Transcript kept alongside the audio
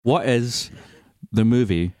What is the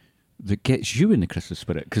movie that gets you in the Christmas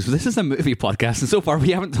spirit? Because this is a movie podcast, and so far we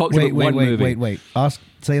haven't talked about one movie. Wait.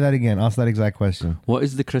 Say that again. Ask that exact question. What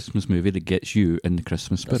is the Christmas movie that gets you in the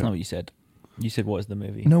Christmas spirit? That's not what you said. You said, what is the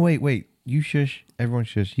movie? No, wait. You shush. Everyone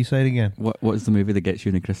shush. You say it again. What is the movie that gets you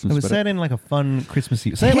in the Christmas spirit? Say it in like a fun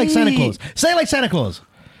Christmassy. Say it like Santa Claus. Say it like Santa Claus.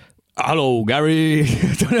 Hello, Gary.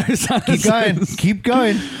 Keep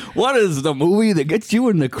going. What is the movie that gets you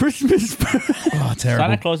in the Christmas spirit? Oh, terrible.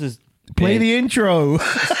 Santa Claus is... Play the intro.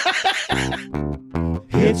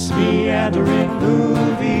 It's meandering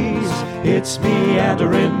movies. It's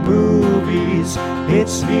meandering movies.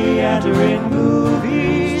 It's meandering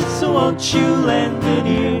movies. So won't you lend an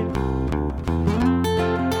ear?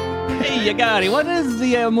 Hey, Gary, what is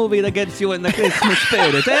the movie that gets you in the Christmas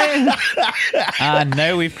spirit, eh? And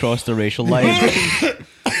now we've crossed the racial line.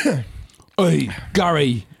 Hey,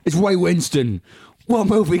 Gary, it's Ray Winston. What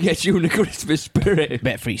movie gets you in the Christmas spirit?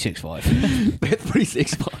 Bet 365. Bet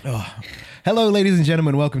 365. Hello, ladies and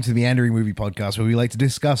gentlemen. Welcome to the Meandering Movie Podcast, where we like to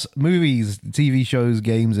discuss movies, TV shows,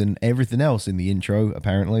 games, and everything else in the intro,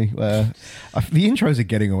 apparently. The intros are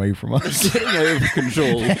getting away from us. Getting out of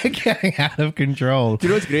control. They're getting out of control. Do you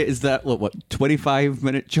know what's great is that,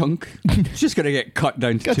 25-minute chunk? It's just going to get cut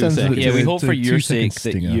down to Cut 2 down to seconds. the- Yeah, we to- hope to for your 2 sake seconds that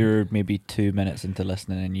stinger. you're maybe 2 minutes into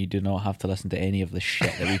listening and you do not have to listen to any of the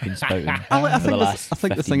shit that we've been spouting I for the last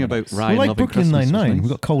think the 15 thing minutes. about Ryan We're like loving Brooklyn Christmas is Nine-Nine. nice. We've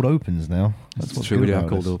got cold opens now. That's what's true, we good do have about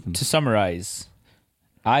cold us. open. To summarise,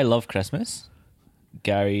 I love Christmas.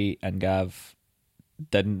 Gary and Gav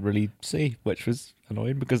didn't really say, which was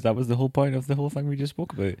annoying because that was the whole point of the whole thing we just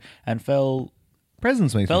spoke about. And Phil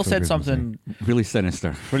Presents makes me feel said Christmassy. something Really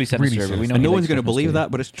sinister. really sinister, but we sinister. know And he no one's likes going to Christmas believe too.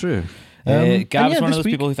 that, but it's true. And Gav's yeah, one of this those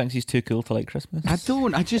week- people who thinks he's too cool to like Christmas. I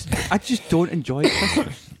don't. I just don't enjoy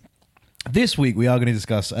Christmas. This week we are going to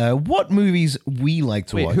discuss what movies we like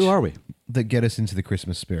to Wait, watch who are we? that get us into the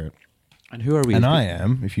Christmas spirit. And who are we? And I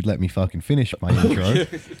am, if you'd let me fucking finish my intro,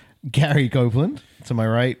 Gary Copeland, to my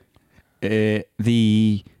right.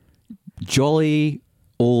 The jolly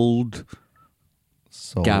old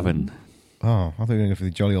Soul. Gavin. Oh, I thought you were going to go for the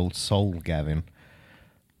jolly old soul Gavin.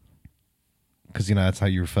 Because, that's how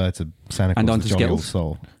you refer to Santa Claus, And the onto jolly old Skittles.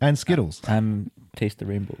 soul. And Skittles. Taste the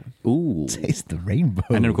Rainbow. Ooh. Taste the rainbow.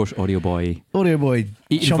 And then, of course, Audio Boy Audio boy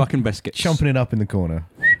eating fucking biscuits. chomping it up in the corner.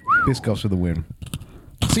 Biscoffs for the win.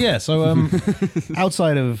 So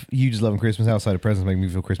outside of you just loving Christmas, outside of presents making me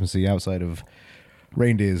feel Christmassy, outside of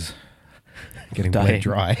reindeers getting Dying. bled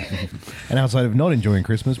dry, and outside of not enjoying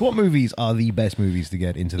Christmas, what movies are the best movies to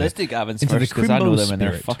get into Let's the do Gavin's into the first because I know Crimbo them and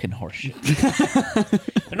they're spirit? fucking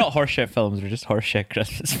horseshit. They're not horseshit films, they're just horseshit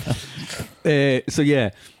Christmas films. So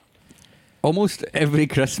yeah, almost every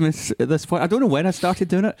Christmas at this point. I don't know when I started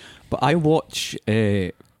doing it, but I watch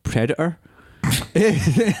Predator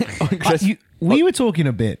on Christmas. We were talking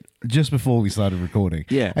a bit just before we started recording.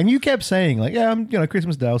 Yeah. And you kept saying, like, yeah, I'm,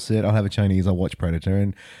 Christmas Day, I'll sit, I'll have a Chinese, I'll watch Predator,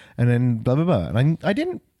 and then blah, blah, blah. And I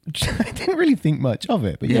didn't really think much of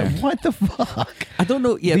it. But yeah, Yeah. what the fuck? I don't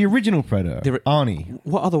know. Yeah, The original Predator, The- Arnie,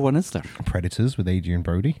 what other one is there? Predators with Adrian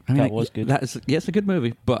Brody. I That was good. That is, yeah, it's a good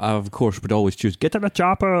movie, but I of course would always choose Get in a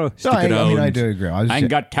Chopper. Stick I around. do agree. I Ain't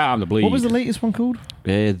got time to bleed. what was the latest one called?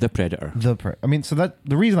 The Predator. So that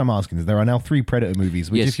the reason I'm asking is there are now 3 Predator movies,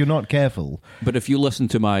 which Yes. if you're not careful, But if you listen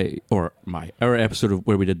to our episode of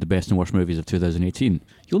where we did the best and worst movies of 2018,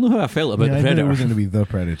 you'll know how I felt about I the knew it Predator. was going to be the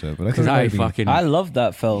Predator, but I Because thought it I might be- fucking I love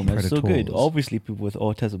that film. It's so good. Predators. Obviously, people with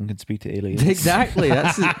autism can speak to aliens. exactly.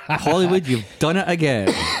 That's Hollywood. You've done it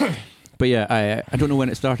again. But yeah, I don't know when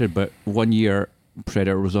it started, but one year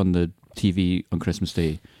Predator was on the TV on Christmas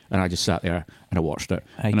Day, and I just sat there and I watched it.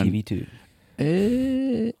 And then, ITV2.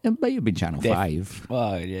 it might have been Channel 5.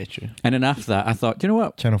 Oh, yeah, true. And then after that, I thought, do you know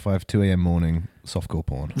what? Channel 5, 2 a.m. morning, softcore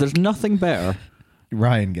porn. There's nothing better.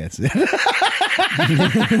 Ryan gets it.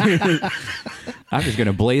 I'm just going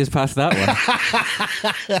to blaze past that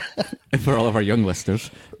one for all of our young listeners.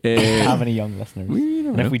 How many young listeners?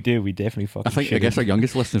 And know. if we do, we definitely fucking I guess our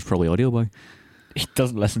youngest listener is probably Audio Boy. He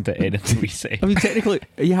doesn't listen to anything we say. I mean, technically,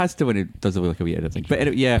 he has to when he does like a wee editing. But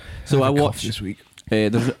anyway, yeah, so I watched this week.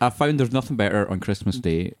 I found there's nothing better on Christmas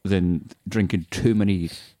Day than drinking too many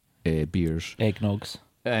beers. Eggnogs.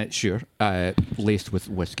 Sure, laced with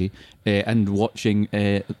whiskey, and watching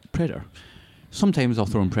Predator. Sometimes I'll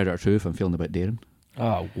throw in Predator 2 if I'm feeling a bit daring.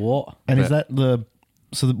 Oh, what? And is But- that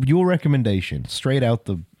your recommendation straight out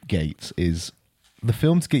the gates is the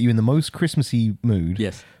film to get you in the most Christmassy mood?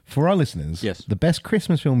 Yes. For our listeners, Yes. the best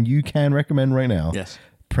Christmas film you can recommend right now, Yes.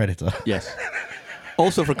 Predator. Yes.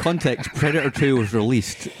 Also, for context, Predator 2 was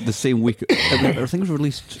released the same week. I think it was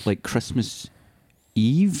released like Christmas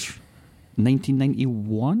Eve,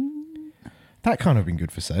 1991. That can't have been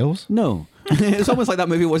good for sales. No. It's almost like that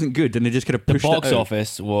movie wasn't good and they just kind of The pushed box it out.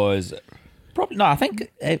 office was probably no. I think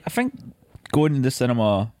going to the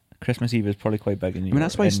cinema Christmas Eve is probably quite big in New York. I mean,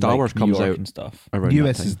 that's why in, Star like, Wars New comes York out and stuff. around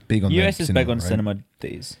US that is time. big on US is big on right? cinema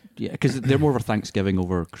days. Yeah, because they're more of a Thanksgiving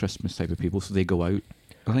over Christmas type of people, so they go out,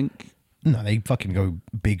 I think. No, they fucking go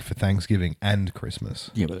big for Thanksgiving and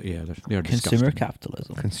Christmas. Yeah, but yeah, they're Consumer disgusting.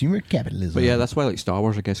 capitalism. Consumer capitalism. But yeah, that's why like Star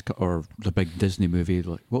Wars, I guess, or the big Disney movie.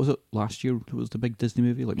 Like, what was it last year? What was the big Disney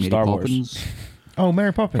movie? Like Mary Star Wars. Poppins. Oh,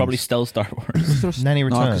 Mary Poppins. Probably still Star Wars. Nanny No,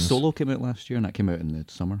 'cause Returns. Solo came out last year, and that came out in the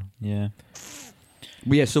summer. Yeah.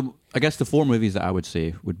 But yeah, so I guess the 4 movies that I would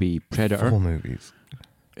say would be Predator. 4 movies.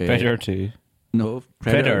 Predator 2. No,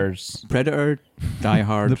 Predators. Predator, Die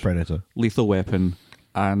Hard, The Predator. Lethal Weapon,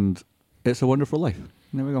 and It's a Wonderful Life.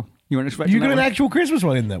 There we go. You weren't expecting You that got an one? actual Christmas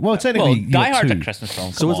one in there. Well, Well, technically, you Die got Hard's a 2. Christmas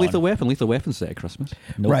film. So is come Lethal on. Weapon. Lethal Weapon's set at Christmas.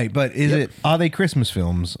 Nope. Right, but are they Christmas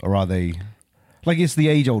films or are they like it's the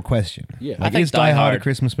age old question? Yeah. Like, I think is Die Hard a Hard-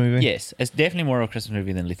 Christmas movie? Yes, it's definitely more of a Christmas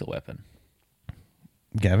movie than Lethal Weapon.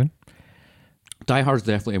 Gavin? Die Hard's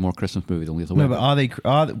definitely a more Christmas movie than Lethal No, Weapon.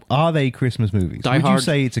 but are they Christmas movies? Die Would Hard- you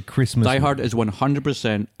say it's a Christmas Die Hard movie? is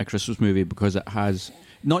 100% a Christmas movie because it has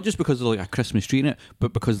not just because of like a Christmas tree in it,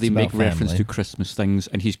 but because they It's make about reference family. to Christmas things,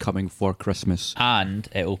 and he's coming for Christmas. And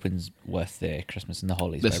it opens with Christmas in the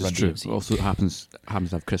Hollies This by is Run true. DMC. Also, it happens to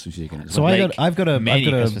have Christmas music in it. As So well. I've got many a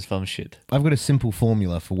Christmas films should. I've got a simple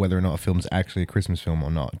formula for whether or not a film's actually a Christmas film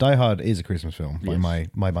or not. Die Hard is a Christmas film by Yes.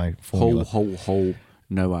 my ho formula. ho ho!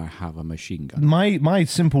 Now I have a machine gun. My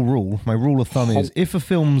simple rule, my rule of thumb is Ho- if a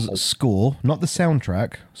film's score, not the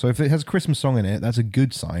soundtrack, so if it has a Christmas song in it, that's a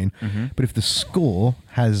good sign. Mm-hmm. But if the score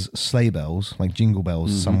has sleigh bells, like jingle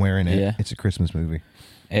bells somewhere in it, Yeah. it's a Christmas movie.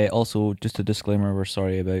 Also, just a disclaimer, we're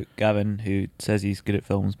sorry about Gavin, who says he's good at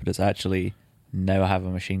films, but it's actually Now I Have a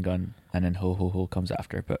Machine Gun, and then Ho Ho Ho comes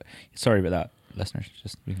after. But sorry about that, listeners.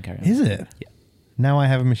 Just we can carry on. Is it? Yeah. Now I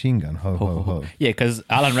have a machine gun. Ho ho ho. Yeah, because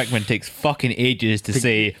Alan Rickman takes fucking ages to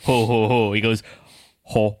say ho ho ho. He goes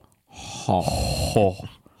ho ho ho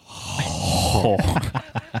ho.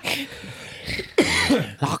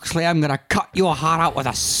 Loxley, I'm gonna cut your heart out with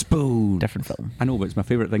a spoon. Different film. I know, but it's my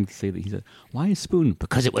favourite thing to say that he said, "Why a spoon?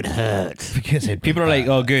 Because it would hurt." Because it People are like,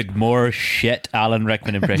 oh, good, more shit Alan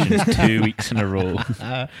Rickman impressions 2 weeks in a row.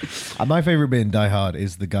 My favorite bit in Die Hard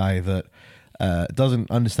is the guy that doesn't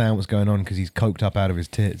understand what's going on because he's coked up out of his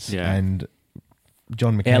tits. Yeah. And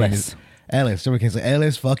John McCain Ellis. John McCain's like,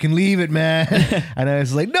 Ellis, fucking leave it, man. And Ellis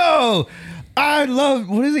is like, no, I love,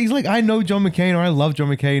 what is it? He's like, I know John McCain, or I love John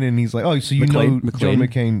McCain. And he's like, oh, so you McClane. know John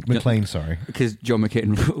McCain. McClane, sorry. Because John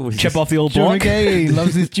McCain was Chip off the old John block. McCain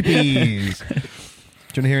loves his chippies.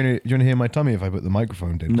 Do you want to hear my tummy if I put the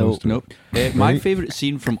microphone down? No, close to nope. it? My Ready? favourite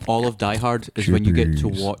scene from all of Die Hard is when you get to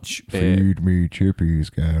Chippies. watch. Feed me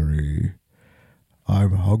chippies, Gary.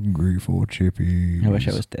 I'm hungry for chippies. I wish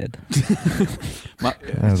I was dead. That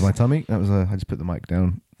was my tummy. That was I just put the mic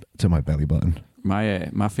down to my belly button.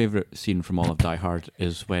 My favourite scene from all of Die Hard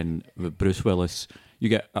is when with Bruce Willis. You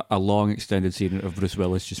get a long extended scene of Bruce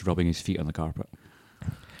Willis just rubbing his feet on the carpet.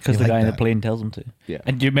 Because You the like guy in the that? plane tells him to. Yeah.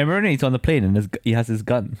 And do you remember when he's on the plane and he has his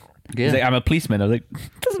gun? Yeah. He's like, I'm a policeman. I was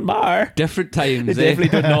like, doesn't matter. Different times. They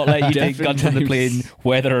definitely do not let you take Different guns on the times. plane,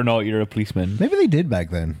 whether or not you're a policeman. Maybe they did back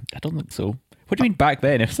then. I don't think so. What do you mean back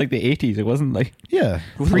then? It was like the 80s. It wasn't like... Yeah.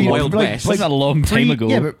 wasn't the Wild West. It wasn't a long time ago.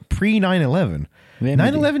 Yeah, but pre 9/11. Yeah,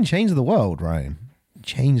 9/11 changed the world, Ryan.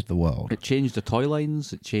 Changed the world. It changed the toy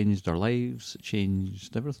lines. It changed our lives. It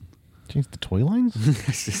changed everything. Changed the toy lines.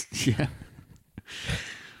 It's just, yeah.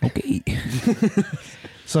 Okay.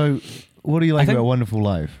 So, what do you like think- about Wonderful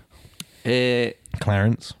Life,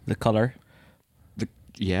 Clarence? The colour.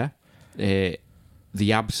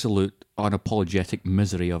 The absolute unapologetic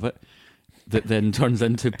misery of it that then turns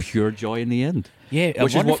into pure joy in the end. Yeah, A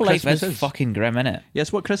Which is what Wonderful Life Christmas is is. fucking grim, innit?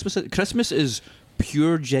 Yes, what Christmas is. Christmas is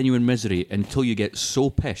pure, genuine misery until you get so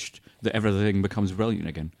pissed that everything becomes brilliant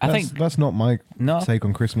again. I That's, think... that's not my No. take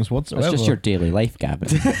on Christmas whatsoever. That's just your daily life,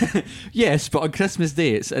 Gavin. Yes, but on Christmas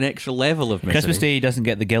Day, it's an extra level of misery. Christmas Day doesn't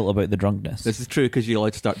get the guilt about the drunkenness. This is true because you're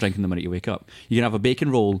allowed to start drinking the minute you wake up. You can have a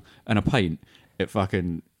bacon roll and a pint at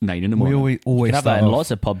fucking 9 in the We morning. always, You always can have start that in off,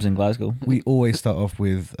 lots of pubs in Glasgow. we always start off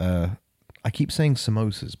with. I keep saying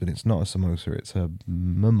samosas, but it's not a samosa. It's a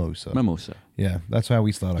mimosa. Mimosa. Yeah, that's how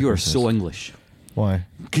we start. Our You are Christmas. so English. Why?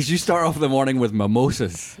 Because you start off the morning with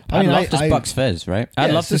mimosas. I'd love just Bucks Fizz, right? Yeah,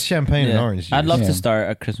 I'd love it's just champagne and orange juice. I'd love Yeah. to start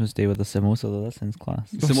a Christmas Day with a samosa, though. That sounds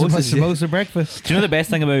class. Samosas, yeah. samosa breakfast. Do you know the best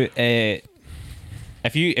thing about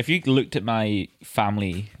if you looked at my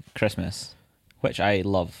family Christmas, which I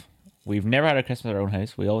love, we've never had a Christmas at our own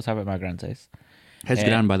house. We always have it at my grand's house. His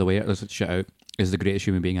gran, by the way, let's shout out, is the greatest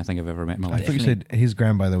human being I think I've ever met in my I life. thought you said his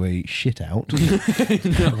grand, by the way, shit out.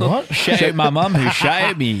 What? Shout out my mum who shot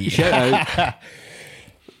at me. Shout out.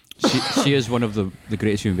 She is one of the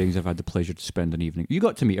greatest human beings I've had the pleasure to spend an evening. You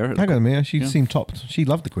got to meet her. Hang on, Mia. She Yeah. seemed topped. She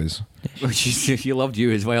loved the quiz. She loved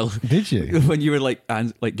you as well. Did you? When you were like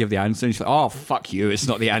give the answer, and she's like, "Oh fuck you, it's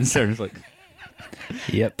not the answer." And it's like,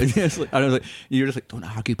 Yep. it's like, I was like, you're just like, "Don't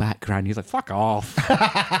argue back, Gran." He's like, "Fuck off."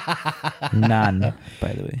 Nan,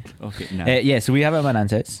 by the way. Okay, now Yeah, so we have it at my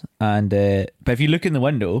nan's house, and but if you look in the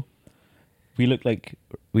window, we look like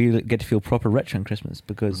we get to feel proper rich on Christmas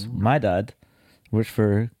because my dad works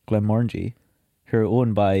for Glenmorangie, who are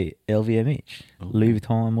owned by LVMH, Louis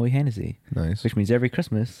Vuitton and Moët Hennessy, Nice. which means every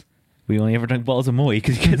Christmas we only ever drink bottles of Moët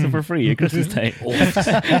because he gets them for free at Christmas time.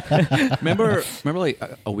 remember like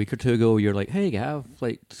a week or two ago, you're like, "Hey, Gav,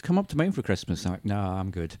 like, just come up to mine for Christmas." I'm like, "No,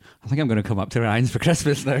 I'm good. I think I'm going to come up to Ryan's for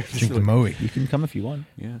Christmas now." Drink the Moe. You can come if you want.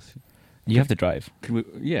 Yes. You have to drive. Can we?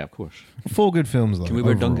 Yeah, of course. 4 good films, though. Can we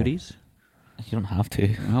wear overall. dungarees? You don't have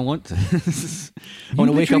to. I want to. I You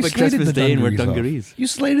want to wake up literally at slated Christmas the Day and wear off. dungarees. You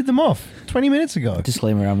slated them off 20 minutes ago.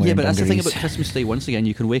 Disclaimer: I'm wearing Yeah, but that's the thing dungarees. about Christmas Day. Once again,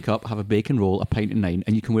 you can wake up, have a bacon roll, a pint and 9,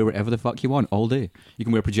 and you can wear whatever the fuck you want all day. You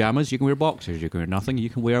can wear pajamas, you can wear boxers, you can wear nothing,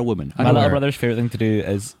 you can wear a woman. My I know. little brother's favourite thing to do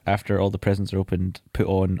is, after all the presents are opened, put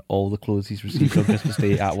on all the clothes he's received on Christmas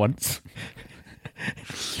Day at once.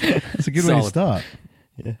 It's a good way to Solid. start.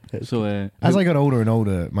 Yeah. So, As I got older and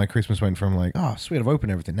older, my Christmas went from like, oh, sweet, I've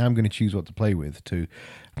opened everything. Now I'm going to choose what to play with, to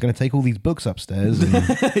I'm going to take all these books upstairs and,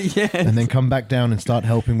 and then come back down and start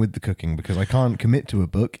helping with the cooking because I can't commit to a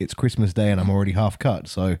book. It's Christmas Day and I'm already half cut,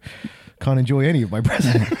 so can't enjoy any of my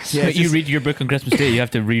presents. Yeah, you read your book on Christmas Day, you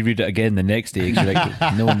have to reread it again the next day. 'Cause you're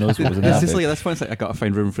like, no one knows what was in it's that just book. like that's why it's like I got to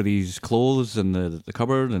find room for these clothes and the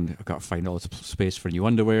cupboard, and I've got to find all this space for new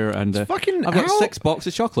underwear, and fucking I've got how- 6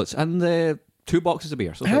 boxes of chocolates and 2 boxes of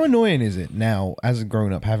beer. So it's How like, annoying is it now, as a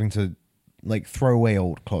grown up, having to like throw away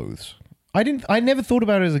old clothes? I never thought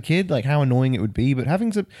about it as a kid, like how annoying it would be, but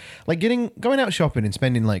having to like going out shopping and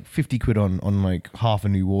spending like 50 quid on like half a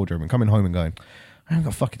new wardrobe and coming home and going, I haven't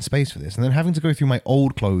got fucking space for this, and then having to go through my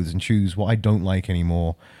old clothes and choose what I don't like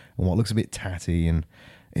anymore and what looks a bit tatty, and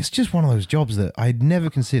it's just one of those jobs that I'd never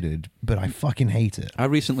considered, but I fucking hate it. I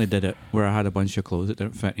recently did it where I had a bunch of clothes that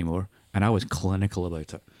didn't fit anymore, and I was clinical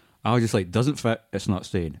about it. I was just like, doesn't fit, it's not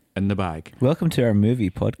staying in the bag. Welcome to our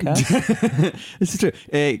movie podcast. This is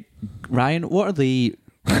true. Ryan, what are the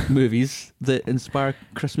movies that inspire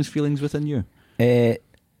Christmas feelings within you?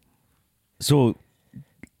 So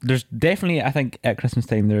there's definitely, I think, at Christmas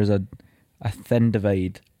time there's a thin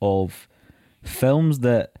divide of films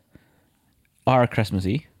that are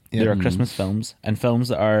Christmassy. Yeah. There are Christmas films, and films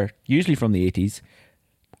that are usually from the 80s,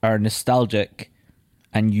 are nostalgic,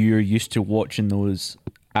 and you're used to watching those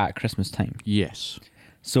at Christmas time. Yes.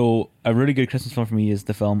 So a really good Christmas film for me is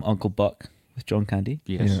the film Uncle Buck with John Candy.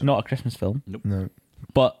 Yes. Yeah. Not a Christmas film, No.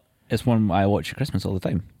 but it's one I watch at Christmas all the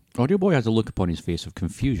time. Audio Boy has a look upon his face of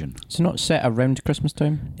confusion. It's not set around Christmas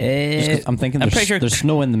time. Just 'cause I'm thinking I'm there's, pretty sure there's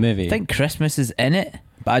snow in the movie. I think Christmas is in it,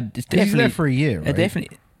 but it's He's definitely there for a year, right?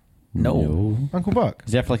 definitely no. Uncle Buck.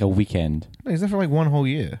 He's there for like a weekend. No, he's there for like one whole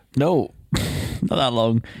year. No, not that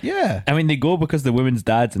long. Yeah. I mean, they go because the woman's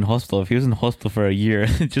dad's in hospital. If he was in hospital for a year,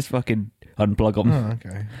 just fucking unplug him. Oh,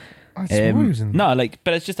 okay. I swore he was in... No,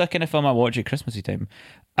 but it's just that kind of film I watch at Christmassy time.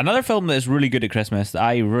 Another film that is really good at Christmas that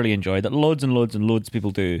I really enjoy, that loads and loads and loads of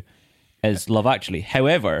people do, is Love Actually.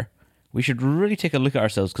 However, we should really take a look at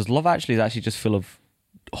ourselves because Love Actually is actually just full of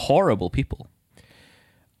horrible people.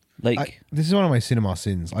 This is one of my cinema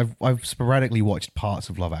sins. I've sporadically watched parts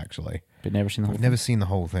of Love Actually. But never seen the whole I've never seen the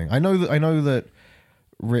whole thing. I know that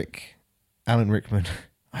Alan Rickman.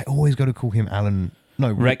 I always got to call him Alan.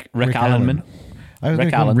 No, Rick Allen. Allenman. I was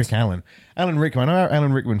Rick going to call him Allen. Rick Allen. Alan Rickman. I know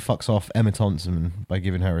Alan Rickman fucks off Emma Thompson by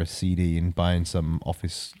giving her a CD and buying some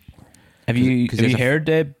office. Have you 'Cause there's heard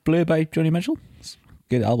Blue by Joni Mitchell? It's a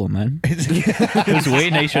good album, man. It was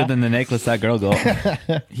way nicer than the necklace that girl got.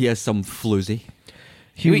 He has some floozy.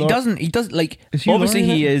 He doesn't like. Is Hugh Obviously,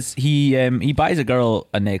 Laurie he in it? is. He buys a girl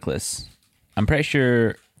a necklace. I'm pretty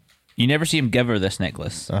sure you never see him give her this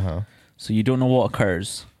necklace, Uh-huh. so you don't know what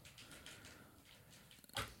occurs.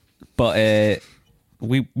 But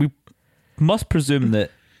we must presume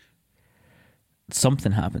that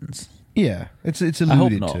something happens. Yeah, it's I hope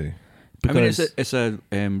alluded not. to. I mean, Because it's a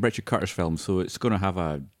Richard Curtis film, so it's going to have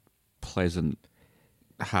a pleasant,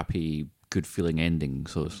 happy, good feeling ending.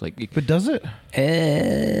 So it's like But does it?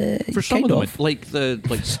 for some of kind them,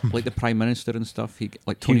 like the Prime Minister and stuff, like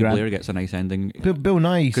Hugh Tony Grant. Blair gets a nice ending. Bill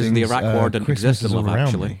Nye Because sings the Iraq War didn't Christmas exist in is all Love around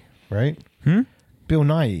Actually. me, right? Hmm? Bill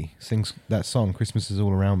Nye sings that song "Christmas is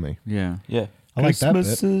all around me." Yeah, Yeah. I like that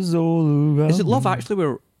Christmas bit. is all around. Is it Love Actually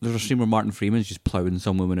where there's a scene where Martin Freeman's just ploughing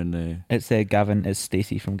some woman in the... It's Gavin. It's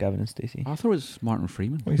Stacey from Gavin and Stacey. I thought it was Martin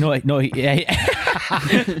Freeman. No, it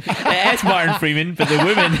is Martin Freeman, but the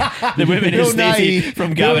women is Stacey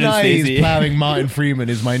from Gavin and Stacey. Ploughing Martin Freeman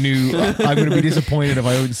is my new. I'm going to be disappointed if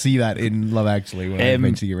I don't see that in Love Actually when I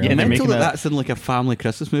eventually get around. yeah, And they're mental making that a- that's in like a family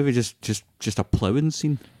Christmas movie, just a ploughing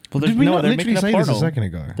scene. Well, Did we not they're literally making say a porno. this a second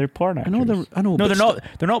ago? They're porn actors. I know. No, but they're not.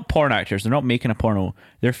 They're not porn actors. They're not making a porno.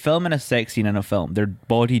 They're filming a sex scene in a film. They're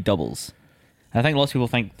body doubles. I think lots of people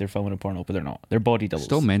think they're filming a porno, but they're not. They're body doubles.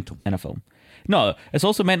 Still mental. In a film. No, it's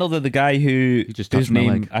also mental that the guy whose touched my name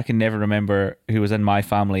leg. I can never remember, who was in My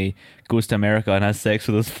Family, goes to America and has sex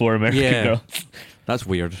with those 4 American Yeah. girls. That's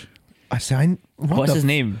weird. I say, What's his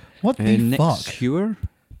name? What the Nick fuck? Skewer?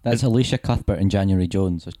 That's Alicia Cuthbert and January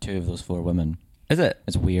Jones. There's 2 of those 4 women. Is it?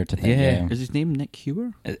 It's weird to think. Yeah. Yeah. Is his name Nick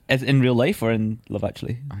Hewer? Is in real life or in Love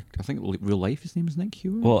Actually? I think real life his name is Nick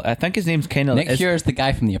Hewer. Well, I think his name's kind of Nick Cure is the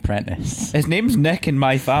guy from The Apprentice. His name's Nick in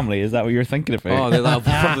My Family. Is that what you're thinking about? Oh, that'll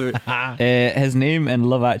probably... His name in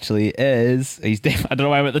Love Actually is I don't know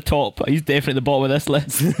why I'm at the top. He's definitely at the bottom of this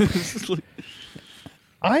list.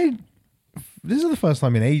 This is the first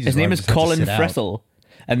time in ages. His where name I've is just had to Colin sit out. Frisell.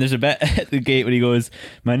 And there's a bit at the gate when he goes,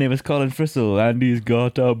 "My name is Colin Frisell, and he's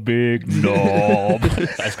got a big knob."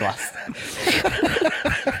 That's class.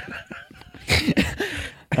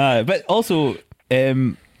 But also,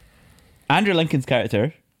 Andrew Lincoln's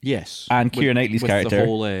character Yes. and Keira Knightley's with character the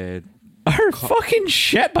whole, are fucking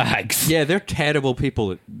shitbags. yeah, they're terrible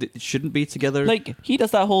people that shouldn't be together. Like, he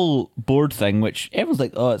does that whole board thing, which everyone's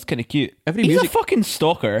like, "Oh, it's kind of cute." Every He's music- a fucking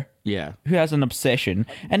stalker yeah. who has an obsession,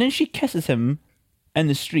 and then she kisses him in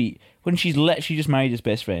the street when she's literally just married his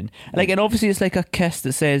best friend. Like, and obviously it's like a kiss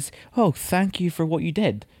that says, "Oh, thank you for what you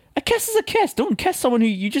did." A kiss is a kiss. Don't kiss someone who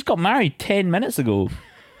you just got married 10 minutes ago.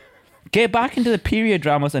 Get back into the period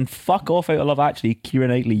dramas and fuck off out of Love Actually, Keira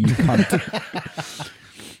Knightley, you cunt.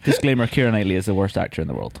 Disclaimer: Keira Knightley is the worst actor in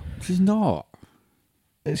the world. She's not.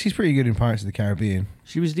 She's pretty good in Pirates of the Caribbean.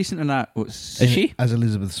 She was decent in that. What's, Is she? As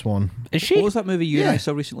Elizabeth Swan. Is she? What was that movie you and I Yeah.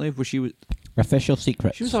 saw recently where she was... Official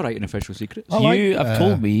Secrets. She was all right in Official Secrets. I like, You have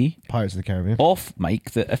told me Pirates of the Caribbean. off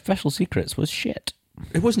mic that Official Secrets was shit.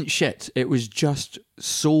 It wasn't shit. It was just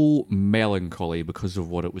so melancholy because of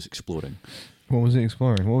what it was exploring. What was it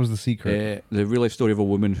exploring? What was the secret? The real life story of a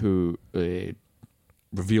woman who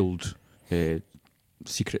revealed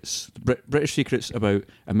secrets, British secrets about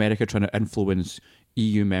America trying to influence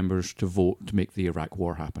EU members to vote to make the Iraq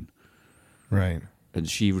War happen. Right. And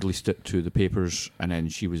she released it to the papers, and then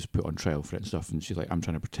she was put on trial for it and stuff. And she's like, "I'm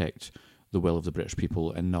trying to protect the will of the British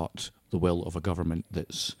people and not the will of a government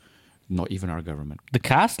that's not even our government." The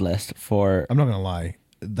cast list for I'm not going to lie.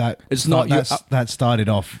 That It's not you- that started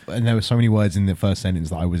off, and there were so many words in the first sentence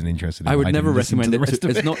that I wasn't interested in. I would never didn't listen recommend to it. the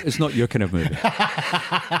rest of It's not your kind of movie.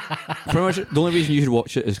 Pretty much, the only reason you should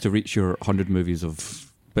watch it is to reach your 100 movies of.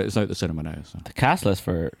 But it's out the cinema now. So. the cast list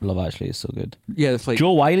for Love Actually is so good. Yeah, it's like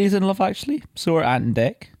Joe Wiley's in Love Actually. So are Ant and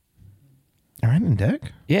Dec. Are Ant and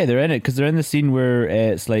Dec? Yeah, they're in it because they're in the scene where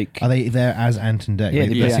it's like. Are they there as Ant and Dec? Yeah, Like,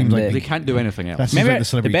 they that play seems Ant and like they can't do anything else. That's- Remember, like the the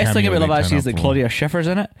celebrity best thing cameo about Love they Actually turn is that up for. Claudia Schiffer's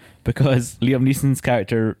in it because Liam Neeson's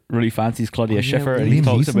character really fancies Claudia Oh, Schiffer, and he Liam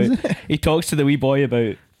talks Neeson's about he talks to the wee boy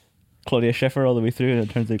about Claudia Schiffer all the way through, and it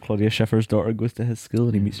turns out Claudia Schiffer's daughter goes to his school,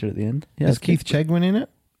 and he meets her at the end. Yeah, Is it's good. Keith Chegwin in it?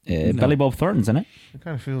 No. Billy Bob Thornton's in it. It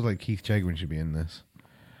kind of feels like Keith Chegwin should be in this.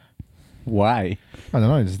 Why? I don't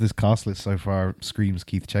know. This cast list so far screams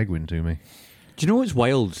Keith Chegwin to me. Do you know what's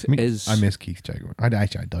wild? I mean, Is I miss Keith Chegwin. I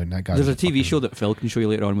don't. That guy. there's a TV show that Phil can show you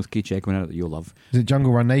later on with Keith Chegwin in it that you'll love. Is it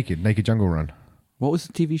Jungle Run Naked? Naked Jungle Run. What was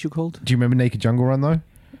the TV show called? Do you remember Naked Jungle Run though?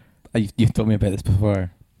 You've told me about this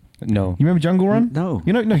before. No. You remember Jungle Run? No.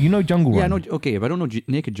 You know Jungle Yeah, Run. no. Okay, but I don't know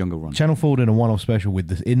Naked Jungle Run. Channel 4 did a one-off special with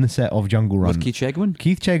this in the set of Jungle Run. With Keith Chegwin?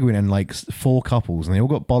 Keith Chegwin and like 4 couples, and they all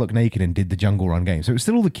got bollock naked and did the Jungle Run game. So it was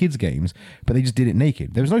still all the kids' games, but they just did it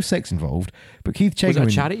naked. There was no sex involved. But Keith Chegwin. Was it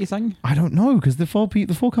a charity thing? I don't know, because the four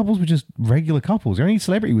couples were just regular couples. The only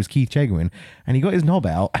celebrity was Keith Chegwin, and he got his knob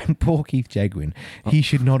out. And poor Keith Chegwin, he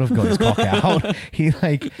should not have got his cock out.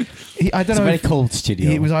 I don't It's a know. very if cold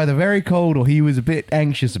studio. It was either very cold or he was a bit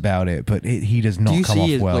anxious about it, but he does not Do you come see off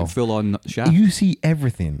his well. like full on shaft? You see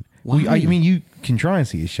everything. Why? I mean, you can try and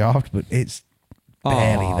see his shaft, but it's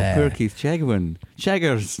barely Aw, there. Poor Keith Chegwin.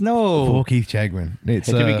 Cheggers, no. Poor Keith Chegwin.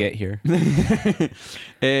 It's How did we get here?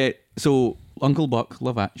 So Uncle Buck,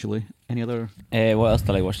 Love Actually. Any other? What else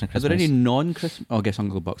did I watch in Are Christmas? there any non-Christmas? Oh, I guess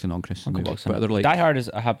Uncle Buck's a non-Christmas Uncle movie. Buck's But in are there it. like? Die Hard is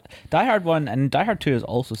Die Hard 1 and Die Hard 2 is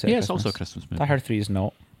also set. Yeah, at it's also a Christmas. Christmas movie. Die Hard 3 is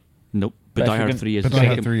not. Nope. But But if Die you're Hard gonna- 3 is. But the Die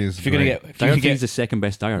Hard second- 3 is If you're gonna great. get, Die Hard 3 is the second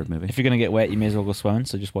best Die Hard movie. if you're gonna get wet, you may as well go swimming.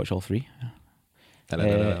 So just watch all 3.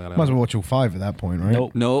 Might as well watch all 5 at that point, right?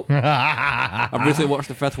 Nope. No. I've recently watched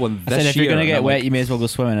the 5th one I this said if year. you're going to and get I'm wet, like, you may as well go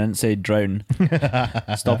swimming. I didn't say drown.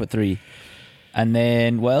 Stop at 3. And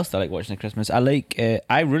then, what else do I like watching at Christmas?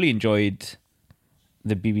 I really enjoyed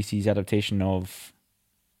the BBC's adaptation of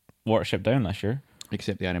Watership Down last year.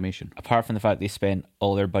 except the animation. Apart from the fact they spent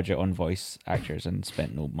all their budget on voice actors and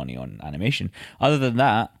spent no money on animation. Other than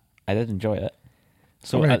that, I did enjoy it.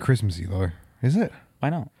 So not very Christmassy though, is it? Why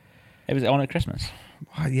not? It was on at Christmas.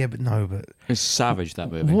 Yeah, but no, but It's savage,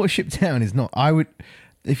 that movie. Watership Down is not. I would,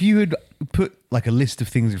 if you had put like a list of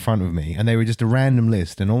things in front of me and they were just a random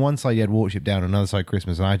list, and on one side you had Watership Down, on another side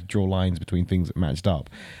Christmas, and I had to draw lines between things that matched up,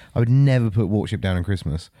 I would never put Watership Down on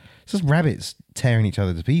Christmas. It's just rabbits tearing each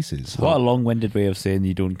other to pieces. What a long-winded way of saying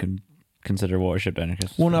you don't consider Watership Down at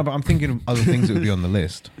Christmas. Well, no, but I'm thinking of other things that would be on the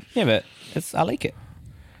list. Yeah, but I like it.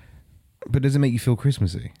 But does it make you feel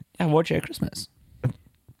Christmassy? I watch it at Christmas.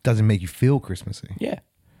 Does it make you feel Christmassy? Yeah,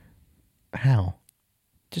 How?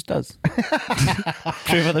 just does.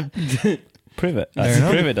 Prove it. Fair enough. Prove it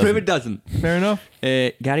doesn't. Prove it doesn't. Fair enough.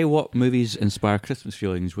 Gary, what movies inspire Christmas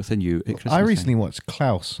feelings within you at Christmas I time? recently watched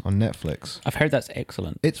Klaus on Netflix. I've heard that's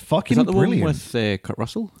excellent. It's fucking Is that the brilliant. one with Kurt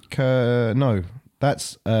Russell? No,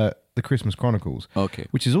 that's the Christmas Chronicles. Okay.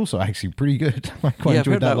 Which is also actually pretty good. I quite Yeah, I've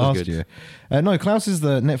enjoyed heard that that was last good. year. No, Klaus is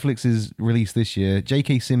the Netflix's release this year.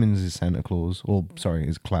 J.K. Simmons is Santa Claus, or sorry,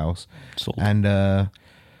 is Klaus, Sold. and I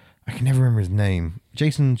can never remember his name.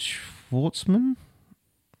 Jason Schwartzman.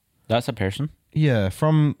 That's a person. Yeah,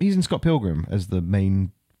 he's in Scott Pilgrim as the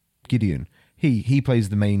main Gideon. He plays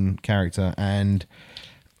the main character, and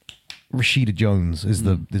Rashida Jones is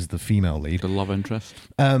the female lead. The love interest?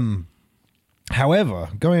 However,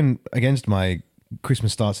 going against my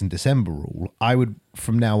Christmas starts in December rule, I would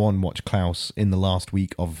from now on watch Klaus in the last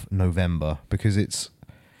week of November because it's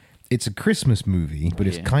a Christmas movie, but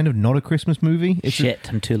it's Yeah. kind of not a Christmas movie. It's Shit,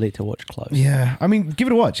 I'm too late to watch Klaus. yeah, I mean, give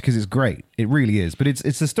it a watch because it's great. It really is. But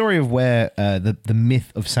it's the story of where the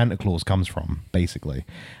myth of Santa Claus comes from, basically.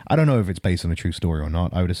 I don't know if it's based on a true story or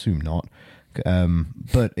not. I would assume not.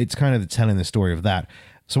 But it's kind of telling the story of that.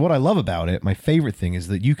 So what I love about it, my favorite thing, is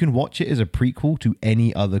that you can watch it as a prequel to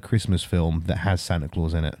any other Christmas film that has Santa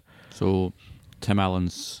Claus in it. So, Tim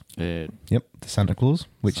Allen's... Yep, the Santa Claus,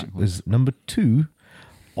 which Santa Claus. was number 2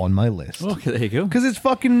 on my list. Okay, there you go. Because it's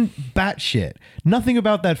fucking batshit. Nothing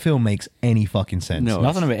about that film makes any fucking sense. No.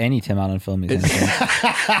 Nothing about any Tim Allen film is anything.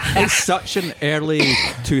 It's such an early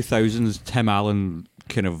 2000s Tim Allen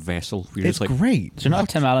kind of vessel. Where you're It's just like, great. There's not a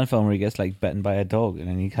Tim Allen film where he gets like bitten by a dog and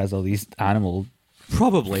then he has all these animal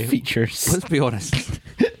probably. features. Let's be honest.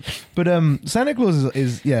 But Santa Claus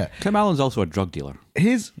is yeah. Tim Allen's also a drug dealer.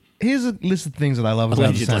 Here's a list of things that I love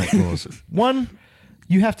about the Allegedly. Santa Claus. One,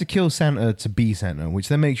 you have to kill Santa to be Santa, which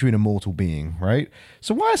then makes you an immortal being, right?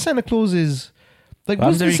 So why are Santa Clauses like? Why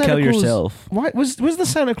was don't the you Santa kill Claus, yourself? Why was the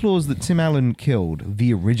Santa Claus that Tim Allen killed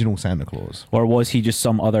the original Santa Claus? Or was he just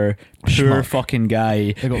some other poor Schmuck. fucking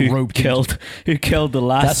guy They got who roped killed the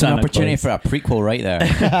last That's Santa an opportunity Claus? for a prequel right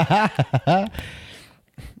there.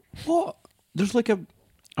 What? There's like a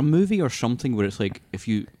movie or something where it's like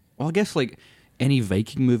I guess like any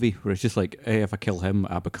Viking movie where it's just like, hey, if I kill him,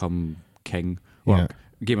 I become king. Or Yeah.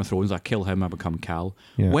 Game of Thrones, I kill him, I become Cal.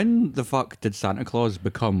 Yeah. When the fuck did Santa Claus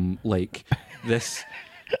become like this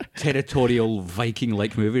territorial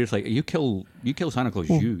Viking-like movie? It's like you kill Santa Claus,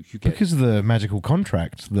 you get. Because of the magical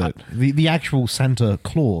contract that the actual Santa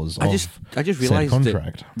Claus. I just said realized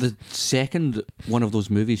contract. that the second one of those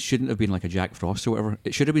movies shouldn't have been like a Jack Frost or whatever.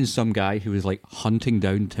 It should have been some guy who was like hunting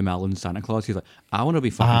down Tim Allen's Santa Claus. He's like, I want to be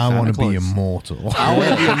fucking I Santa want to Claus. be immortal. I want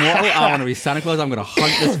to be immortal. I want to be Santa Claus. I'm going to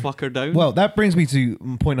hunt this fucker down. Well, that brings me to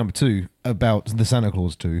point number 2 about the Santa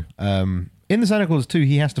Claus 2. In the Santa Claus 2,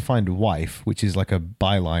 he has to find a wife, which is like a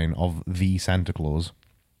byline of the Santa Claus.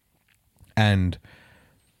 And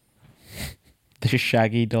The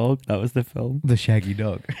Shaggy Dog, that was the film. the Shaggy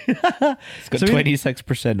Dog. It's got So in-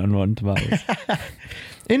 26% on Rotten Tomatoes.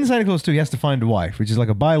 In Santa Claus 2, he has to find a wife, which is like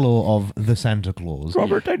a bylaw of the Santa Claus.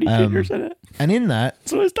 Robert Downey Jr.'s in it. And in that,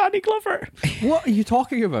 So is Danny Glover. what are you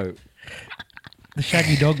talking about? the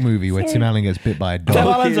Shaggy Dog movie where Tim Allen gets bit by a Tim dog.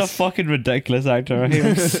 Allen's a fucking ridiculous actor. I hate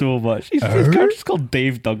him so much. His character's called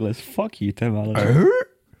Dave Douglas. Fuck you, Tim Allen.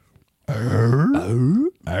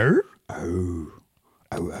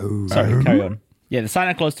 Sorry, carry on. Yeah, the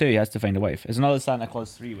Santa Claus 2, he has to find a wife. There's another Santa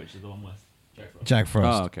Claus 3, which is the one with Jack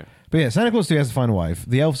Frost. Oh, okay. But yeah, Santa Claus 2 has to find a wife.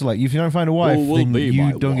 The elves are like, if you don't find a wife, Who will then be you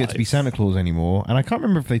my don't get to be wife? Santa Claus anymore. And I can't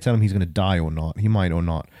remember if they tell him he's going to die or not. He might or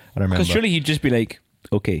not. I don't remember. Because surely he'd just be like,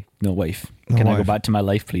 okay, no wife. No Can I go wife. back to my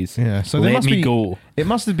life, please? Yeah, so there let must me be, go. It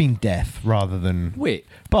must have been death rather than. Wait.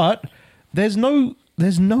 But there's no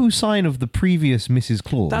there's no sign of the previous Mrs.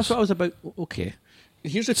 Claus. That's what I was about. Okay,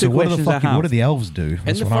 here's the So two what questions the I fuck? have. What do the elves do? In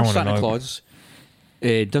That's the what I first wanna Santa know. Claus,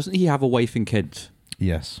 doesn't he have a wife and kids?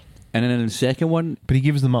 Yes, And then in the second one, but he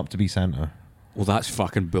gives them up to be Santa. well, that's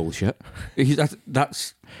fucking bullshit.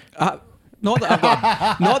 That's not that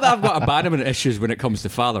I've got abandonment issues when it comes to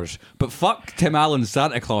fathers, but fuck Tim Allen's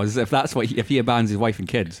Santa Claus if that's what if he abandons his wife and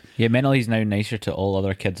kids. Yeah, mentally he's now nicer to all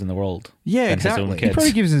other kids in the world. Yeah, than his own exactly. He kids.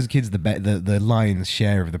 probably gives his kids the lion's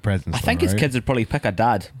share of the presents. I think his right? kids would probably pick a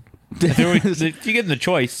dad. If you give them the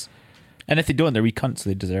choice, and if they don't, they're wee cunts. So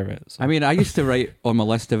they deserve it. So. I mean, I used to write on my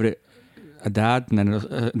list of it a dad, and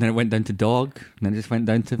then it went down to dog, and then it just went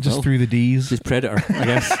down to just through the D's. just predator, I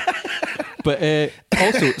guess. But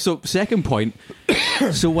also, so second point.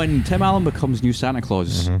 So when Tim Allen becomes new Santa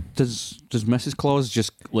Claus, does Mrs. Claus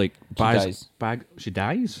just like buys dies. bag? She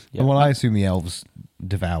dies, Yeah. Well, I assume the elves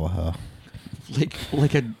devour her.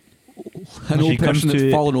 like an She old comes person that's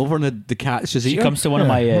to- fallen over, and the cat's just She eating her? comes to one of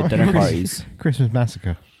my dinner parties, Christmas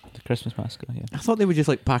massacre. the Christmas massacre. Yeah. I thought they would just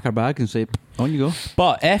like pack her bag and say, "On you go."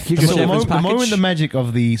 But if Here's So your the, severance the moment package. the magic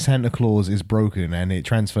of the Santa Claus is broken and it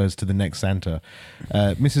transfers to the next Santa,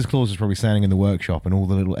 Mrs. Claus is probably standing in the workshop and all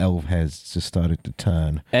the little elf heads just started to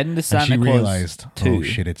turn. in the And Santa she Claus realized, 2, oh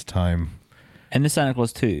shit, it's time. in the Santa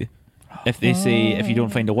Claus 2, if they say if you don't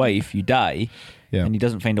find a wife, you die, Yeah. and he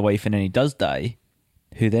doesn't find a wife and then he does die,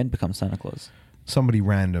 who then becomes Santa Claus? Somebody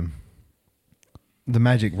random. The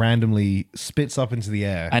magic randomly spits up into the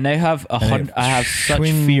air. I now have And it I have such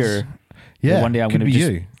swings- fear yeah, that one day I'm could going to be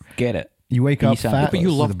just you. get it. You wake Be up Santa fat. Claus. But you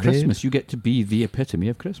with love a beard. Christmas. You get to be the epitome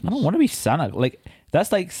of Christmas. I don't want to be Santa. Like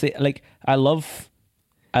that's like say, like I love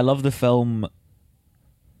the film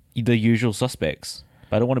The Usual Suspects,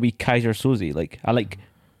 but I don't want to be Kaiser Soze. Like I like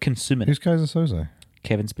consuming Who's Kaiser Soze?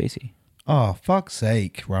 Kevin Spacey. Oh, fuck's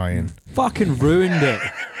sake, Ryan. Fucking ruined it.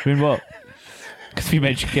 Doing what? Because we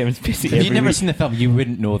mentioned Kevin Spacey. If every you'd never week. seen the film, you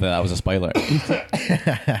wouldn't know that was a spoiler.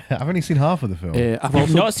 I've only seen half of the film. I've I've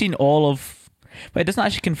also not seen all of, but it doesn't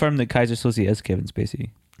actually confirm that Kaiser Soze is Kevin Spacey.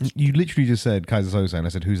 You literally just said Kaiser Soze, and I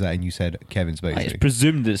said, who's that? And you said Kevin I just Spacey.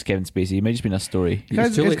 presumed that it's Kevin Spacey. It may just been a story.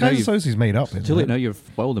 It's too late now, Kaiser Soze's made up. It's too late now. You've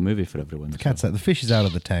spoiled the movie for everyone. Cat's out. The fish is out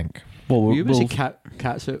of the tank. Well, Were you going to say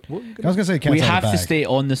cats out? What? I was going to say cat's we out have of the to bag. stay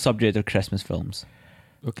on the subject of Christmas films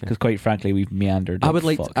Okay. because, quite frankly, we've meandered. I would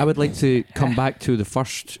like fuck. I would like to come back to the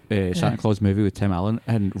first Santa Claus movie with Tim Allen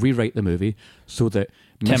and rewrite the movie so that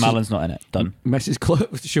Tim Allen's not in it. Done. Mrs. Claus.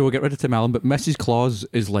 Sure, we'll get rid of Tim Allen, but Mrs. Claus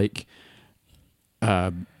is like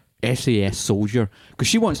SAS soldier because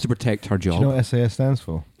she wants to protect her Do job. you know what SAS stands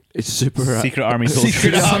for? It's super Secret Army soldiers.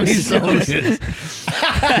 Secret Army soldiers.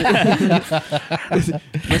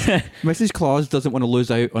 Mrs. Claus doesn't want to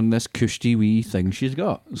lose out on this cushy wee thing she's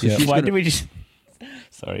got. So Yeah. she's Why gonna- did we just?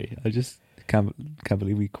 Sorry, I just can't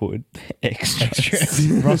believe we quoted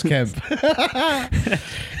extra. Ross Kemp.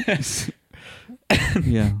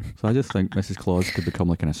 Yeah. So I just think Mrs. Claus could become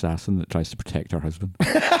like an assassin that tries to protect her husband.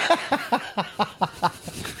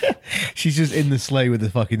 She's just in the sleigh with the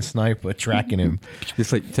fucking sniper tracking him.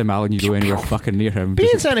 Just like Tim Allen, you go anywhere fucking near him. Being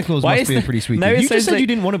just- Santa Claus Why must is be a the- pretty sweet now thing. it You sounds just said like- you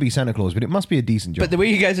didn't want to be Santa Claus, but it must be a decent job. But the way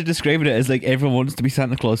you guys are describing it is like everyone wants to be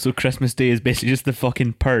Santa Claus, so Christmas Day is basically just the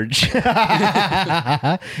fucking purge.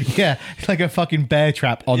 Yeah, it's like a fucking bear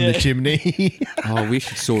trap on the chimney. Oh, we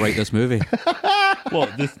should so write this movie.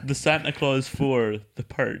 What the Santa Claus for the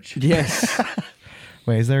purge? Yes.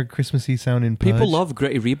 Wait, is there a Christmassy sound in Purge? People love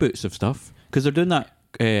gritty reboots of stuff because they're doing that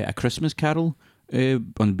A Christmas Carol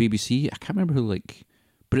on BBC. I can't remember who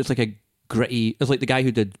but it's like a gritty. It's like the guy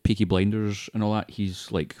who did Peaky Blinders and all that.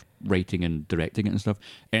 He's like writing and directing it and stuff,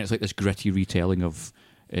 and it's like this gritty retelling of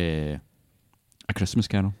A Christmas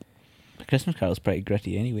Carol. Christmas Carol's pretty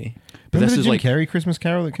gritty anyway. But Remember this the is Jim like Carrey Christmas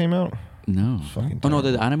Carol that came out? no. Fucking Oh no, the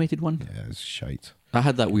terrible. animated one. Yeah, it's shite. That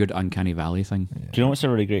had that weird uncanny valley thing. Do you know what's a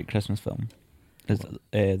really great Christmas film? Is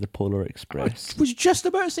the Polar Express. Was just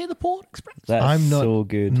about to say the Polar Express. That's I'm not so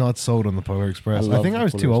good. Not sold on the Polar Express. I I love think the I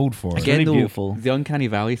was Polar too Express. old for it. Again, really though, beautiful. The uncanny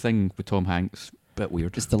valley thing with Tom Hanks, bit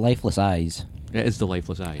weird. It's the lifeless eyes. It is the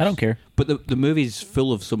lifeless eyes. I don't care. But the movie's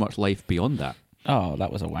full of so much life beyond that. Oh,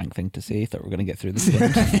 that was a wank thing to say. Thought we were going to get through this.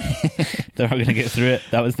 Thought we were going to get through it.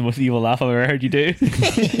 That was the most evil laugh I've ever heard you do.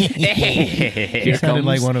 You sounded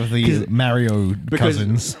like one of the Mario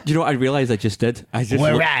cousins. Do you know what I realised I just did? I just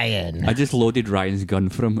Ryan. I just loaded Ryan's gun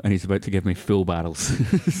for him, and he's about to give me full barrels.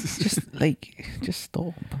 Just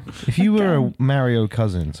stop. If you were a Mario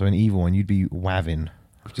cousin, so an evil one, you'd be Wavin.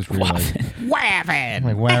 Just realised. Wavin!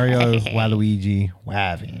 Like Wario, Waluigi,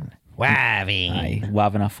 Wavin. Wavin! Aye,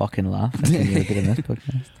 having a fucking laugh. That's when you were good in this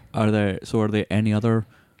podcast. Are there any other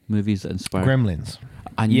movies that inspire? Gremlins.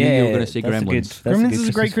 I knew you were going to say that's a good- Gremlins. that's Gremlins is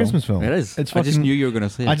a great Christmas film. It is. It's I just fucking- knew you were going to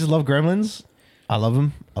say it. I just love Gremlins. I love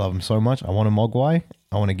them. I love them so much. I want a Mogwai.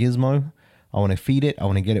 I want a Gizmo. I want to feed it. I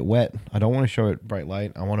want to get it wet. I don't want to show it bright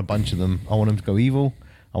light. I want a bunch of them. I want them to go evil.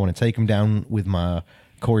 I want to take them down with my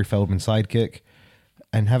Corey Feldman sidekick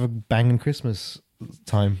and have a banging Christmas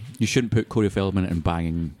time. You shouldn't put Corey Feldman and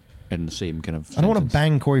banging in the same kind of I don't want to sentence.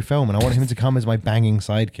 bang Corey Feldman. I want him to come as my banging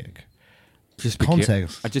sidekick. Just be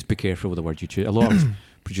Context. I'd just be careful with the word you choose. A lot of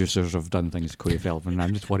producers have done things to Corey Feldman, and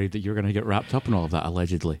I'm just worried that you're going to get wrapped up in all of that,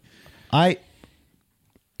 allegedly.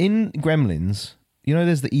 In Gremlins, you know,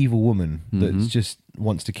 there's the evil woman that just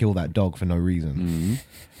wants to kill that dog for no reason.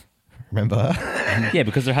 Remember her? Yeah,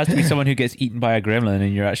 because there has to be someone who gets eaten by a gremlin,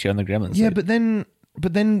 and you're actually on the gremlin Yeah, side. but then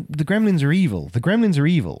the Gremlins are evil. The Gremlins are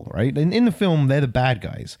evil, right? And in the film, they're the bad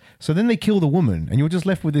guys. So then they kill the woman, and you're just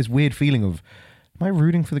left with this weird feeling of, am I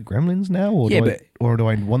rooting for the Gremlins now, or Yeah, do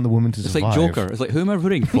I want the woman to It's survive? like Joker. It's like, who am I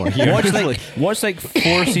rooting for here? Watch like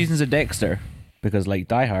 4 seasons of Dexter, because like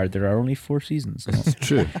Die Hard, there are only 4 seasons. It's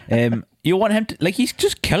true. You want him to, like, he's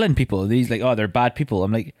just killing people. He's like, oh, they're bad people.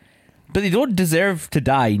 I'm like, but they don't deserve to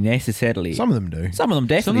die necessarily. Some of them do. Some of them Some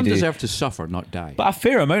definitely of them do. deserve to suffer, not die. But a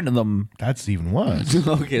fair amount of them. That's even worse.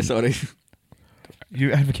 Okay, sorry.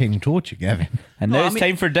 You're advocating torture, Gavin. And No, now I it's mean-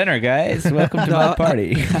 time for dinner, guys. Welcome to my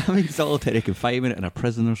party. Having solitary confinement in a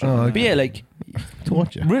prison or something. But yeah, like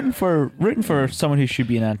Torture. rooting for someone who should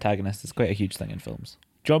be an antagonist is quite a huge thing in films.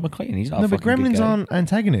 John McClane, he's not. No, a but fucking good Gremlins guy. aren't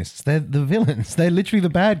antagonists. They're the villains. They're literally the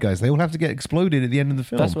bad guys. They all have to get exploded at the end of the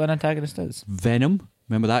film. That's what an antagonist is. Venom.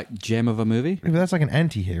 Remember that gem of a movie? Maybe that's like an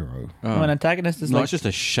anti-hero. No, an antagonist is No, like it's just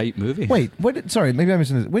a shite movie. Wait, what? Sorry, maybe I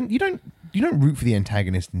misunderstood. When you don't root for the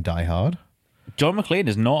antagonist in Die Hard. John McClane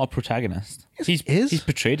is not a protagonist. Yes, he is. He's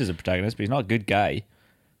portrayed as a protagonist, but he's not a good guy.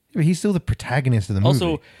 But he's still the protagonist of the movie.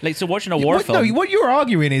 Also, like, so watching a war what, film. No, what you're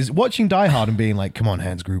arguing is watching Die Hard and being like, "Come on,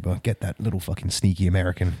 Hans Gruber, get that little fucking sneaky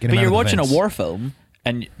American." Get him But out you're of the watching a vents." war film,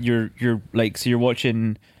 and you're like, so you're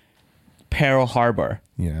watching Pearl Harbor.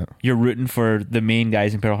 Yeah. You're rooting for the main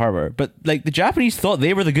guys in Pearl Harbor, but like the Japanese thought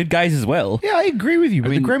they were the good guys as well. Yeah, I agree with you.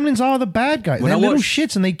 But mean, the Gremlins are the bad guys. when They're I little watched-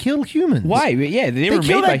 shits and they kill humans. Why? Yeah, they They were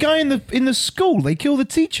kill made by. that guy in the school. They kill the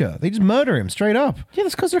teacher. They just murder him straight up. Yeah,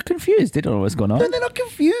 that's because they're confused. They don't know what's going on. No, they're not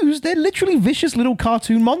confused. They're literally vicious little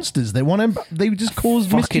cartoon monsters. They want to. They just cause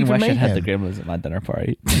Fucking mischief and wish I'd mayhem. had the Gremlins at my dinner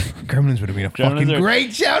party. Gremlins would have been a Gremlins fucking are-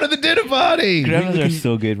 great shout at the dinner party. Gremlins are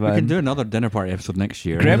so good, We can man. do another dinner party episode next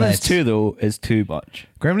year. Gremlins Let's- 2 though is too much.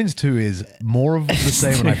 Gremlins 2 is more of the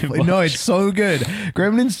same. too No, much. it's so good.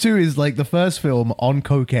 Gremlins 2 is like the first film on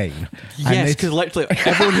cocaine. And Yes, it's- because literally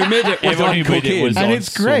everyone who made it was Everyone on who made it cocaine. was and on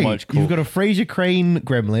it's so great. much You've coke. got a Fraser Crane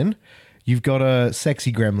gremlin. You've got a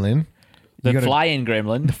sexy gremlin. The You got flying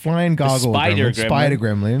gremlin. the flying The gargoyle spider gremlin. Spider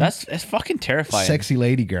gremlin. That's fucking terrifying. sexy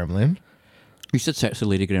lady gremlin. You said sexy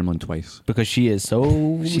lady gremlin twice. Because she is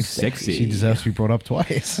so She's sexy. She deserves to be brought up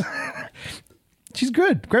twice. She's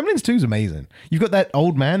good. Gremlins 2 is amazing. You've got that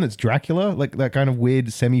old man that's Dracula, like that kind of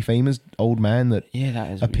weird, semi-famous old man that Yeah,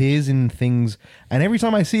 that is appears in things. And every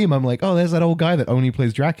time I see him, I'm like, oh, there's that old guy that only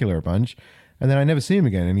plays Dracula a bunch. And then I never see him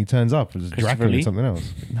again, and he turns up as Dracula Lee? and something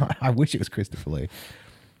else. No, I wish it was Christopher Lee.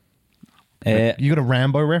 weird. You got a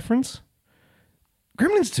Rambo reference?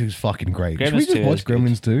 Gremlins 2 is fucking great. Should we Gremlins just 2 watch is good.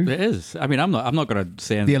 Gremlins 2? It is. I mean, I'm not going to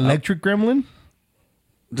say The anything. electric gremlin?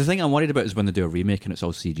 The thing I'm worried about is when they do a remake and it's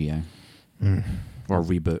all CGI. Or a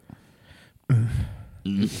reboot.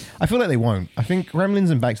 I feel like they won't. I think Gremlins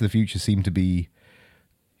and Back to the Future seem to be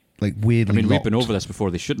like I weirdly mean, we've locked. been over this before.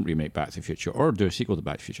 They shouldn't remake Back to the Future or do a sequel to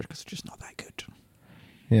Back to the Future because they're just not that good.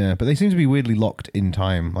 Yeah, but they seem to be weirdly locked in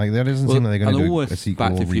time. Like that doesn't seem like they're going I to know do with a sequel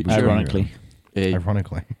Back to or the reboot. Future- Ironically.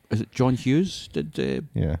 Ironically. Is it John Hughes?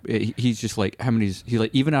 Yeah. He's just like, how many? He's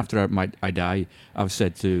like, even after I die, I've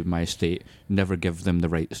said to my estate, never give them the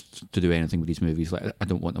rights to do anything with these movies. Like, I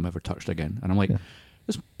don't want them ever touched again. And I'm like,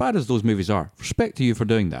 as bad as those movies are, respect to you for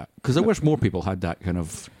doing that. Because I wish more people had that kind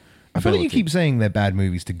of. I feel like you ability. keep saying they're bad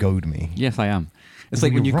movies to goad me. Yes, I am. It's Well,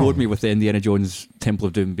 like when you you're goad wrong. me with the Indiana Jones Temple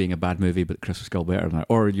of Doom being a bad movie, but Chris was still better than that.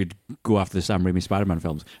 Or you'd go after the Sam Raimi Spider-Man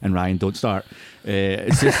films and Ryan, don't start.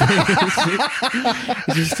 It's just,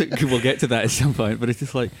 it's just we'll get to that at some point. But it's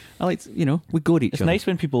just like I like we goad each It's other. nice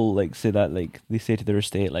when people like say that, like they say to their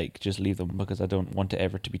estate, like just leave them because I don't want it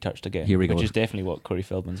ever to be touched again. Here we go. Which is definitely what Corey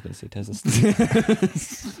Feldman's going to say to his estate.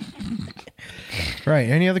 Right.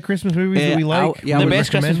 Any other Christmas movies that we like? yeah, I the would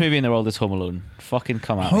best Christmas recommend? movie in the world is Home Alone. Fucking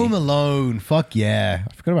come at Home me. Alone. Fuck yeah.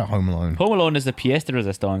 I forgot about Home Alone. Home Alone is the pièce de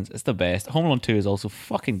résistance. It's the best. Home Alone 2 is also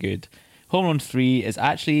fucking good. Home Alone 3 is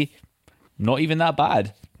actually not even that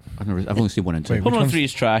bad. I've only seen 1 and 2. Wait, Home Which Alone one's- 3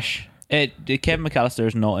 is trash. Kevin McAllister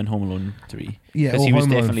is not in Home Alone 3. Yeah, 'Cause or he was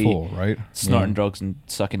Home Alone definitely 4, right? snorting drugs and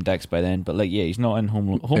sucking dicks by then. But he's not in Home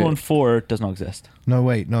Alone. Home Alone 4 does not exist. No,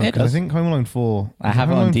 wait, no, It because I does. think Home Alone 4. I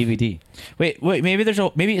have it on DVD. Wait, maybe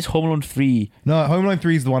it's Home Alone 3. No, Home Alone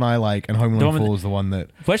 3 is the one I like, and Home The Alone one 4 is the one that.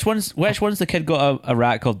 Which one's the kid got a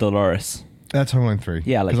rat called Dolores? That's Home Alone 3.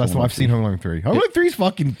 Yeah, I like because that's Home what Alone I've seen 3. Home Alone 3. Home Alone 3 is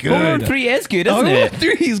fucking good. Home Alone 3 is good, isn't Home Alone it?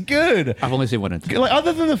 3 is good. I've only seen one and two. Like,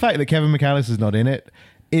 other than the fact that Kevin McAllister's not in it,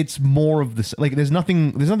 it's more of the like. There's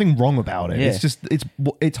nothing wrong about it. Yeah. It's just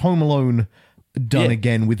it's Home Alone done Yeah.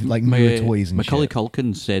 again with like newer toys and Macaulay shit.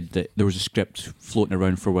 Culkin said that there was a script floating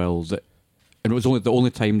around for a while that, and it was only the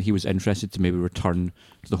only time he was interested to maybe return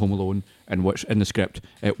to the Home Alone, and which in the script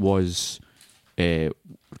it was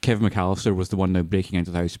Kevin McAllister was the one now breaking into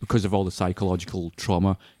the house because of all the psychological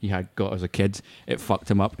trauma he had got as a kid. It fucked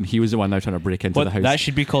him up, and he was the one now trying to break into the house. That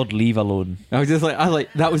should be called Leave Alone. I was just like,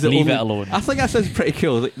 that was the Leave only, it alone. I think that sounds pretty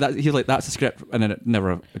cool. Like, that, he's like, that's the script, and then it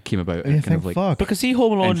never came about. Yeah, It thank like, fuck. Because see,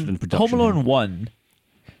 Home Entered in Alone, production, Home Alone 1,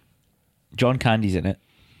 John Candy's in it.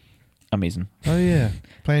 Amazing. Oh yeah,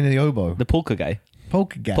 playing the oboe, The polka guy.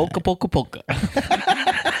 polka guy. Polka, polka, polka.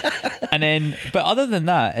 And then, but other than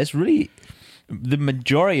that, it's really, the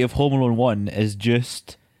majority of Home Alone 1 is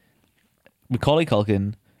just Macaulay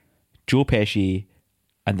Culkin, Joe Pesci,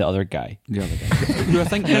 and the other guy. the other guy. Who I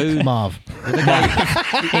think now Marv.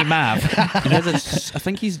 Hey, Mav. he has I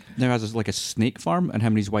think he's now has like a snake farm, and him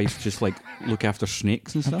and his wife just like look after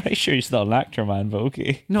snakes and stuff. Pretty sure he's not an actor, man, but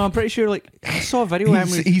okay. No, I'm pretty sure. Like I saw a video. of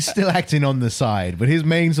him He's still acting on the side, but his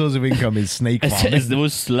main source of income is snake It's farming. the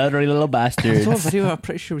most slithery little I bastard. saw a video. I'm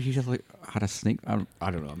pretty sure he just like had a snake. I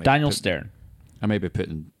don't know. Daniel Stern. I may be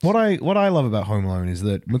putting. What I love about Home Alone is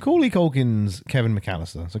that Macaulay Culkin's Kevin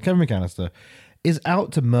McAllister. So Kevin McAllister is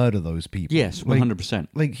out to murder those people. Yes, Like- 100%.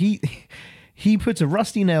 Like he puts a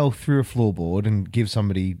rusty nail through a floorboard and gives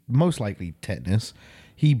somebody most likely tetanus.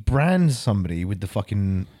 He brands somebody with The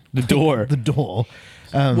door. the door.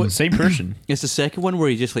 Same person. It's the second one where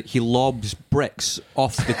he lobs bricks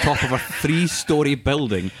off the top of a 3-story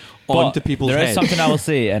building onto people's there is heads. something I will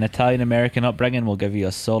say. An Italian-American upbringing will give you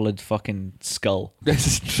a solid fucking skull. This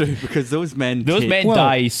is true because those men. Well-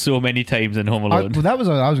 die so many times in Home Alone. Well, that was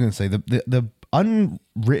what I was going to say. The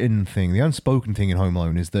unwritten thing, the unspoken thing in Home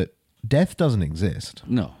Alone is that death doesn't exist.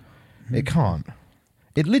 No. It can't.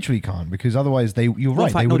 It literally can't, because otherwise you're Well, in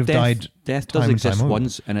right, fact, they no, would have death, died. Death time does and exist time over.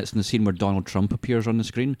 once, and it's in the scene where Donald Trump appears on the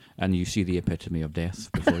screen, and you see the epitome of death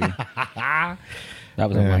before you. That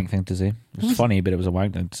was a Yeah. wank thing to say. It was funny, but it was a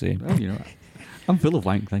wank thing to say. Well, you know, I'm full of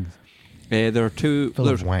wank things. There are two. Full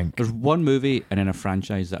of wank. There's one movie and then a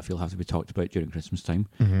franchise that I feel have to be talked about during Christmas time,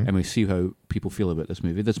 Mm-hmm. and we see how people feel about this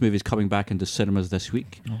movie. This movie is coming back into cinemas this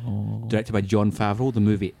week, directed by Jon Favreau. The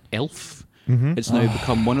movie Elf. Mm-hmm. It's now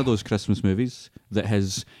become one of those Christmas movies that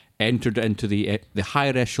has entered into the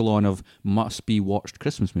higher echelon of must-be-watched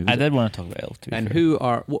Christmas movies. I did want to talk about Elf, to be And fair. who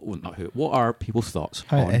are what are people's thoughts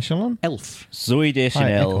High on echelon? Elf? Zoe High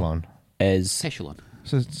Deschanel echelon. is Echelon.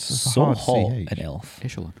 So it's a so hard hot CH. in Elf.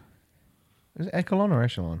 Echelon. Is it echelon or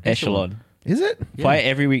echelon? Echelon. Is it? Why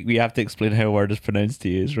every week we have to explain how a word is pronounced to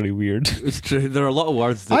you is really weird. It's true. There are a lot of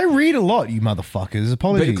words that. I read a lot, you motherfuckers.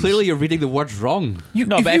 Apologies. But clearly, you're reading the words wrong.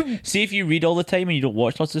 See, if you read all the time and you don't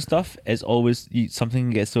watch lots of stuff, it's always something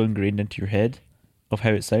gets so ingrained into your head of how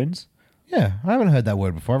it sounds. Yeah, I haven't heard that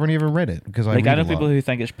word before. I've only ever read it because I Like read I know a lot. people who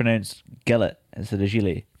think it's pronounced gillet instead of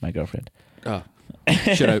gilet. My girlfriend. Oh.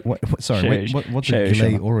 Shut out. Sorry, wait, what's Shout a out, gilet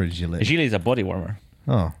shout out. or a gilet? A gilet is a body warmer.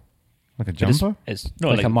 Oh, like a But it's- jumper? It's no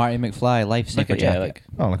like, like a Marty McFly lifesaver like a, jacket. yeah, like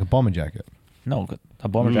Oh, like a bomber jacket. no, a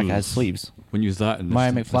bomber jacket has sleeves. When you use that in this,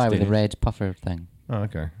 Marty this McFly day with and the age. red puffer thing. Oh,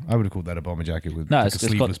 okay. I would have called that a bomber jacket with No, like it's a called,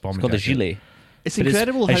 sleeveless it's bomber called a jacket. gilet. It's But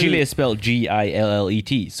incredible a how. gilet is spelled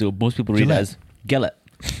Gillet, so most people read Gillette. it as gillet.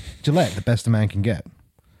 Gillette, the best a man can get.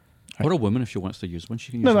 Or a woman, if she wants to use one,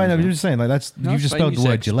 she can use No, one. I know. as You're well. just saying like that's No, you it's just fine, spelled you the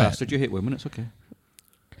word sexist Gillette. bastard. You hate women, it's okay.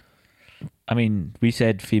 I mean, we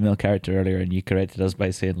said female character earlier, and you corrected us by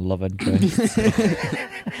saying love interest.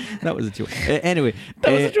 That was a joke. Anyway,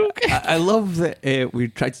 That was a joke. I love that we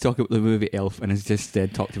tried to talk about the movie Elf and has just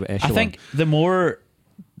talked about I Echelon. think the more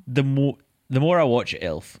I watch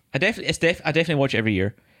Elf, I definitely watch it every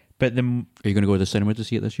year. But Are you going to go to the cinema to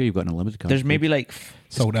see it this year? You've got an unlimited card. there's maybe like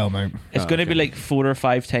Sold out, mate. it's Oh, going to be okay. like 4 or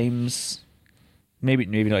 5 times, maybe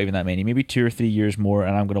not even that many, maybe 2 or 3 years more,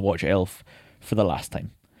 and I'm going to watch Elf for the last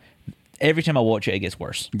time. Every time I watch it, it gets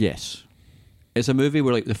worse. Yes. It's a movie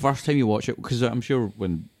where, like, the first time you watch it, because I'm sure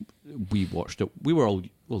when we watched it, we were all,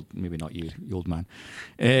 well, maybe not you old man.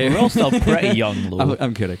 We're all still pretty young, though.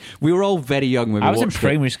 I'm kidding. We were all very young when we I was in watched it.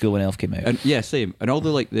 primary school when Elf came out. And yeah, same. And all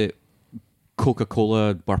the, like, the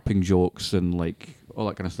Coca-Cola burping jokes and, like, all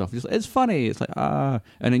that kind of stuff. It's funny. It's like, and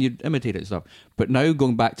then you imitate it and stuff. But now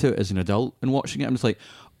going back to it as an adult and watching it, I'm just like,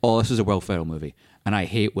 oh, this is a Will Ferrell movie. And I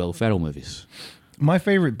hate Will Ferrell movies. My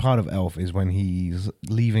favorite part of Elf is when he's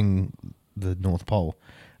leaving the North Pole.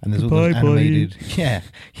 And there's all those animated... Yeah.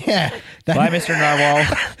 Bye, Mr. Narwhal.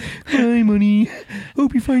 Hi, money.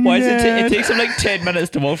 Hope you find Why your is dad. it takes him like 10 minutes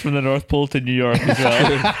to walk from the North Pole to New York as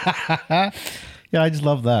well. Yeah, I just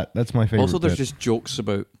love that. That's my favorite Also, there's bit. just jokes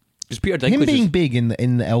about... Because Peter Dinklage Him being is, big in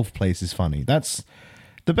the Elf place is funny. That's...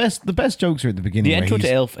 The best jokes are at the beginning. The where intro to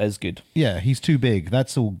he's- Elf is good. Yeah, he's too big.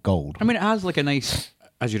 That's all gold. I mean, it has like a nice,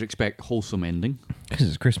 as you'd expect, wholesome ending. Because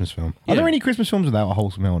it's a Christmas film. Yeah. Are there any Christmas films without a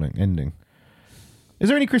wholesome ending? Is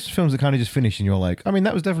there any Christmas films that kind of just finish and you're like, I mean,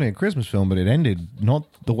 that was definitely a Christmas film, but it ended not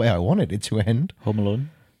the way I wanted it to end? Home Alone.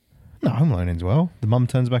 No, Home Alone ends well. The mum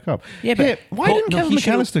turns back up. Yeah, but- why didn't no, Kevin he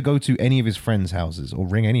should've- McAllister go to any of his friends' houses or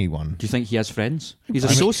ring anyone? Do you think he has friends? He's a I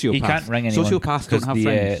mean, sociopath. He can't ring anyone. Sociopaths don't have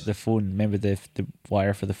friends. The phone. Remember the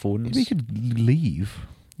wire for the phones? Maybe he could leave.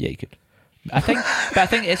 Yeah, you could. I think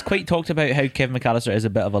it's quite talked about how Kevin McAllister is a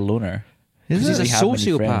bit of a loner. Is He's it? a Does he have many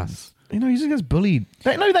sociopath. friends? You know, he just gets bullied.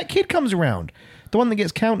 That kid comes around. The one that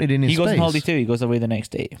gets counted in his He goes space. on holiday too. He goes away the next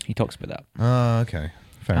day. He talks about that. Oh, okay.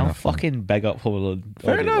 Fair I'll enough. fucking big up Home Alone.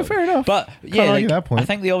 Fair enough. But yeah, argue that point. I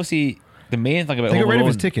think the main thing about They Home got rid Alone. of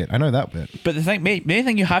his ticket. I know that bit. But the main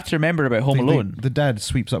thing you have to remember about Home Alone. The dad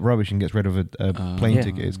sweeps up rubbish and gets rid of a plane Yeah.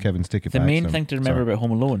 ticket. It's Kevin's ticket. The by main accident. thing to remember Sorry. about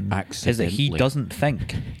Home Alone is that he Accidentally. doesn't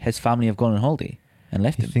think his family have gone on holiday and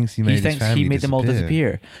left He him. thinks he made his thinks family he made them all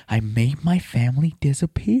disappear. disappear. I made my family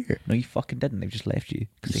disappear. No, you fucking didn't. They've just left you.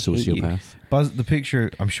 'cause they hate you. Sociopath. Buzz, the picture.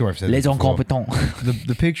 I'm sure I've said Les this before. incompetents.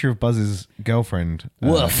 The picture of Buzz's girlfriend.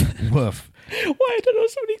 Woof. Why did I know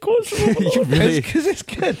so many quotes from Home Alone? Really? Because it's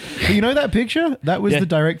good. But you know that picture? That was Yeah. the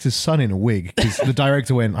director's son in a wig. Because the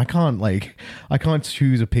director went, I can't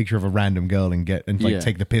choose a picture of a random girl and Yeah.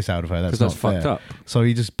 take the piss out of her. That's 'Cause not that's fucked fair. up. So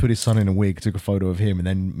he just put his son in a wig, took a photo of him, and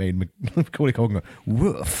then made Macaulay Culkin go,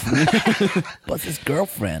 woof. But his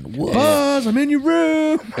girlfriend. What? Buzz, I'm in your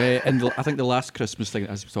room. I think the last Christmas thing,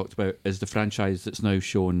 as we talked about, is the franchise that's now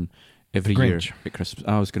shown every Grinch. year at Christmas.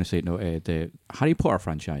 I was going to say no, the Harry Potter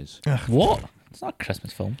franchise. What? It's not a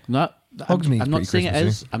Christmas film. Not, Hogsmeade's I'm not pretty saying it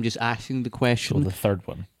Christmassy. is. I'm just asking the So question. the third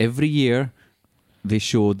one. Every year, they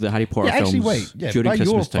show the Harry Potter Yeah, actually, films wait. Yeah, during by your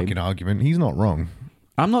Christmas time. fucking argument, he's not wrong.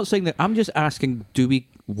 I'm not saying that. I'm just asking: do we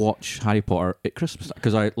watch Harry Potter at Christmas?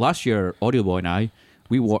 Because last year, Audio Boy and I,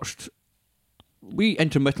 we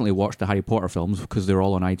intermittently watched the Harry Potter films because they're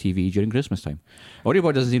all on ITV during Christmas time. Audio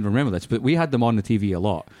Boy doesn't even remember this, but we had them on the TV a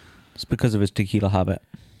lot. It's because of his tequila habit.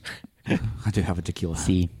 I do have a tequila.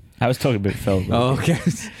 See, I was talking about Phil. Oh, okay.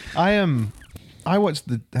 I watched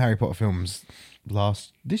the Harry Potter films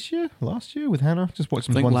last year with Hannah. Just watched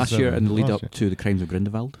I them think once last or year so. and the lead Last up to the Crimes of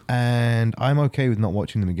Grindelwald. year. And I'm okay with not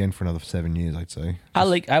watching them again for another 7 years, I'd say.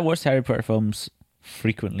 I watch Harry Potter films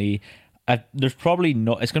frequently. There's probably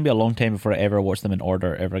not. It's going to be a long time before I ever watch them in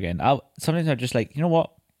order ever again. Sometimes I'm just like, you know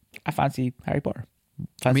what? I fancy Harry Potter.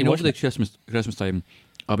 I mean, over watching the it. Christmas time,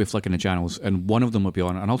 I'll be flicking the channels, and one of them will be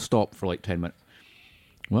on, and I'll stop for like 10 minutes.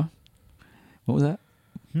 What? What was that?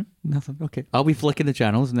 Nothing. Okay. I'll be flicking the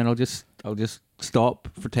channels, and then I'll just stop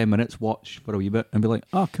for 10 minutes, watch for a wee bit, and be like,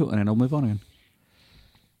 oh, cool, and then I'll move on again.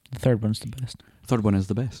 The third one's the best. Third one is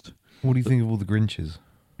the best. What do you think of all the Grinches?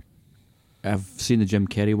 I've seen the Jim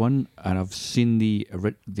Carrey one, and I've seen the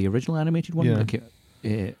original animated one. Yeah.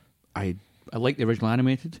 Like, I like the original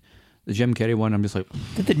animated. The Jim Carrey one, I'm just like,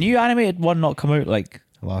 Did the new animated one not come out like?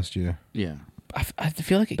 Last year. yeah. I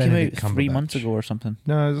feel like it Benedict came out 3 Cumberbatch. months ago or something.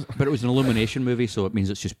 No, But it was an Illumination movie, so it means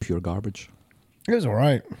it's just pure garbage. it was all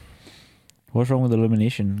right. What's wrong with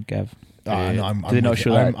Illumination, Gav? No, I'm they not with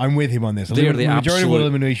show you. that? I'm with him on this. They're The the majority of what absolute-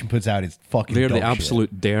 Illumination puts out is fucking They're the dog shit.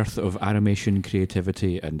 absolute dearth of animation,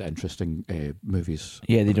 creativity, and interesting movies.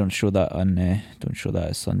 Yeah, they don't show that on. Don't show that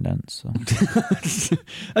at Sundance. So.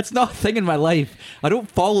 That's not a thing in my life. I don't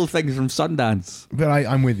follow things from Sundance. But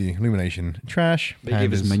I'm with you. Illumination. Trash. They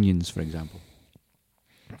gave us pandas, Minions, for example.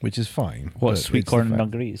 which is fine. What but sweet it's corn the and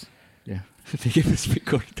fact- dungarees? Yeah, they gave us Sweet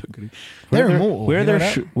Corn Dunkery. They're Where immortal. Where you are know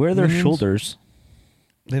their that? where are their Minions? shoulders?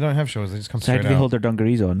 They don't have shoulders. They just come So how straight do they out. hold their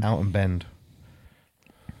dungarees on? Out and bend.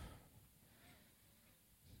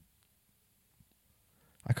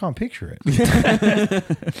 I can't picture it.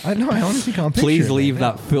 I honestly can't picture it. Please leave man.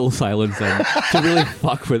 that full silence in to really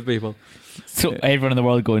fuck with people. So everyone in the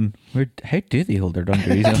world going, how do they hold their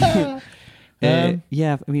dungarees on?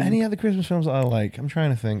 Yeah, I mean, Any other Christmas films that I like? I'm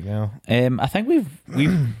trying to think now. I think we've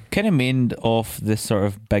kind of mained off this sort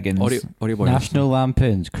of biggins. Audio Boy. National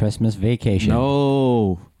Lampoon's Christmas Vacation.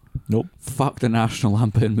 No. Nope. Fuck the National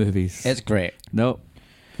Lampoon movies. It's great. No.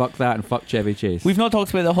 Fuck that and fuck Chevy Chase. We've not talked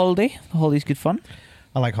about The Holiday. The Holiday's good fun.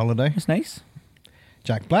 I like Holiday. It's nice.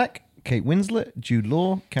 Jack Black, Kate Winslet, Jude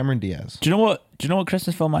Law, Cameron Diaz. Do you know what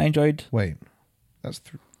Christmas film I enjoyed? Wait, that's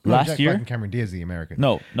Last Jack year? Black and Cameron Diaz, the American.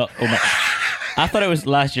 No, not. Oh my. I thought it was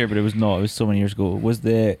last year, but it was not. It was so many years ago. Was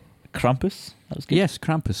the Krampus? That was good. Yes,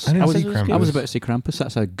 Krampus. I didn't was- see it was Krampus. good. I was about to say Krampus.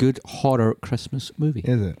 That's a good horror Christmas movie.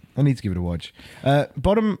 Is it? I need to give it a watch.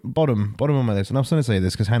 Bottom on my list, and I'm going to say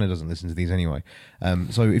this because Hannah doesn't listen to these anyway.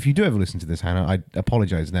 So if you do ever listen to this, Hannah, I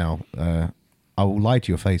apologize now. I will lie to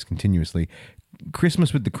your face continuously.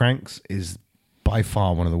 Christmas with the Cranks is by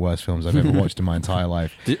far one of the worst films I've ever watched in my entire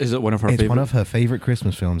life. Is it one of her It's favorite? one of her favorite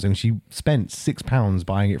Christmas films, and she spent £6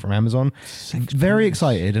 buying it from Amazon. Very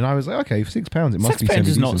excited, and I was like, okay, for £6, it must be £6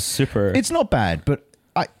 is not semi-decent. super. It's not bad, but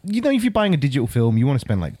if you're buying a digital film, you want to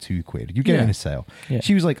spend like £2. You get it Yeah. in a sale. Yeah.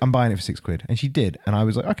 She was like, I'm buying it for £6, and she did, and I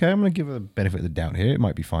was like, okay, I'm going to give her the benefit of the doubt here. It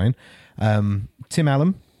might be fine. Tim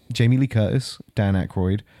Allen, Jamie Lee Curtis, Dan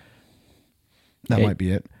Aykroyd. That Okay. might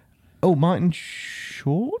be it. Oh, Martin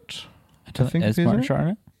Short. I think is it is, Martin isn't it? Short on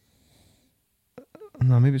it?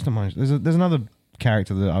 No, maybe it's not mine. There's another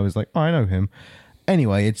character that I was like, oh, I know him.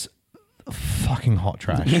 Anyway, it's fucking hot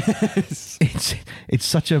trash. It's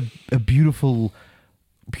such a beautiful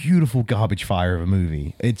garbage fire of a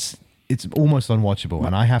movie. It's almost unwatchable,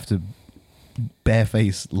 and I have to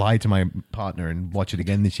barefaced lie to my partner and watch it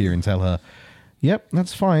again this year and tell her, yep,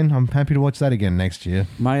 that's fine. I'm happy to watch that again next year.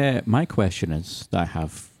 My question is that I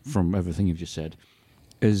have from everything you've just said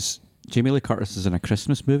is Jamie Lee Curtis is in a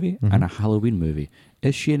Christmas movie and a Halloween movie.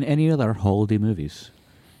 Is she in any other holiday movies?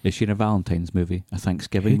 Is she in a Valentine's movie? A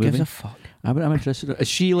Thanksgiving Who movie? gives a fuck? I'm interested. Is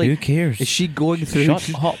she like? Who cares? Is she going through?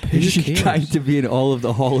 Shut up. Who Is she cares? trying to be in all of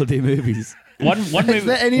the holiday movies? One movie. Is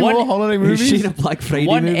there any one, more holiday Is she movies? in a Black Friday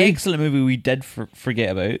One movie? excellent movie we did forget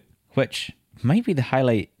about, which might be the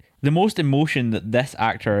highlight, the most emotion that this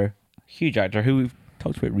actor, huge actor who we've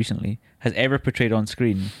talked about recently, has ever portrayed on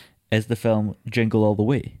screen, is the film Jingle All the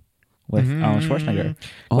Way with Arnold Schwarzenegger,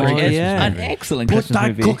 Oh, which is yeah. an excellent Put Christmas that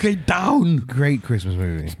movie. cookie down. Great Christmas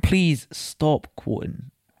movie. Please stop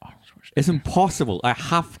quoting Arnold Schwarzenegger. It's impossible. I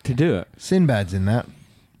have to do it. Sinbad's in that.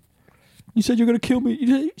 You said you're going to kill me.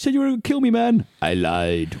 You said you were going to kill me, man. I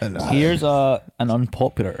lied. Here's an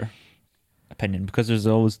unpopular opinion, because there's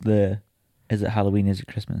always the, is it Halloween, is it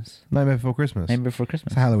Christmas? Nightmare Before Christmas. Nightmare Before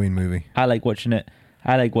Christmas. It's a Halloween movie. I like watching it.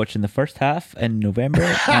 I like watching the first half in November,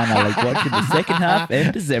 and I like watching the second half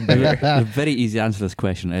in December. The very easy answer to this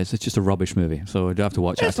question is it's just a rubbish movie, so we don't have to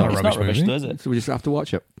watch it. It's not rubbish rubbish, movie. though, is it? So we just have to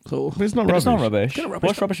watch it. So But it's not But rubbish. it's not rubbish. It's not rubbish.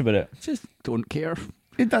 What's rubbish about it? just don't care.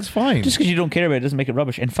 That's fine. Just because you don't care about it doesn't make it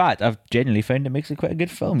rubbish. In fact, I've genuinely found it makes it quite a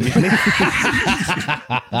good film. Usually.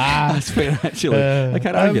 That's fair, actually. I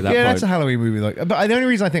can't argue that yeah, point. that's a Halloween movie. But the only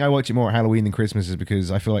reason I think I watch it more at Halloween than Christmas is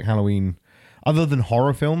because I feel like Halloween, other than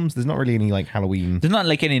horror films, there's not really any like Halloween. There's not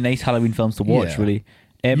like any nice Halloween films to watch, Yeah. really.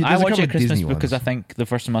 Yeah, I there's a watch couple it of at Christmas Disney because I ones. think the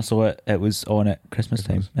first time I saw it, it was on at Christmas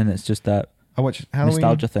time, and it's just that I watch Halloween,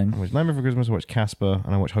 nostalgia thing. I watch Nightmare Before Christmas, I watch Casper,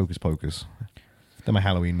 and I watch Hocus Pocus. They're my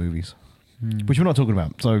Halloween movies, which we're not talking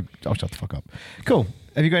about, so I'll shut the fuck up. Cool.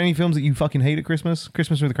 Have you got any films that you fucking hate at Christmas?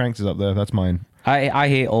 Christmas with the Cranks is up there. That's mine. I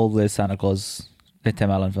hate all the Santa Claus, the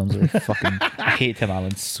Tim Allen films. Are fucking. I hate Tim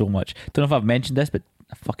Allen so much. Don't know if I've mentioned this, but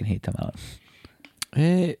I fucking hate Tim Allen.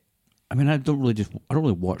 I mean, I don't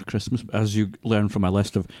really watch Christmas, but as you learn from my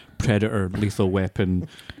list of Predator, Lethal Weapon,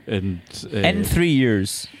 and In 3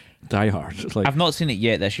 years, Die Hard. It's like, I've not seen it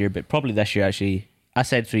yet this year, but probably this year actually. I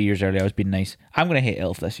said 3 years earlier I was being nice. I'm going to hate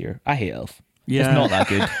Elf this year. I hate Elf. Yeah. It's not that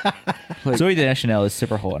good. Like- Zoe Deschanel is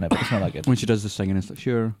super hot in it, but it's not that good. when she does the singing, it's like,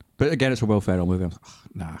 sure. But again, it's a Will Ferrell movie. I'm like,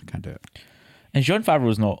 nah, I can't do it. And Jon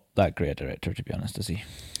Favreau's not that great a director, to be honest, is he?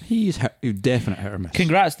 He's definite hit or miss.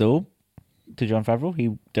 Congrats, though, to Jon Favreau.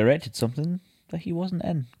 He directed something that he wasn't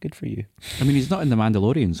in. Good for you. I mean, he's not in The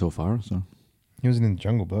Mandalorian so far, so He was in the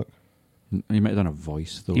Jungle Book. he might have done a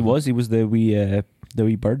voice, though. He was. He was the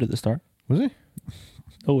wee bird at the start. Was he?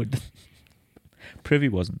 Oh, Privy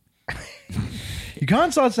wasn't. You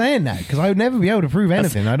can't start saying that because I would never be able to prove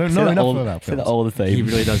anything. I don't know enough about Say that films. all the time. He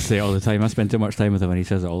really does say it all the time. I spend too much time with him and he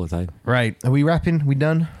says it all the time. Right. Are we wrapping? We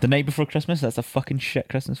done? The Night Before Christmas. That's a fucking shit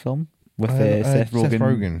Christmas film with Seth Seth Rogen,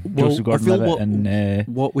 Rogen. Joseph Well, I feel Gordon-Levitt,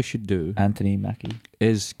 and what we should do Anthony Mackie.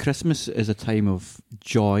 is Christmas is a time of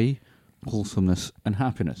joy, wholesomeness, and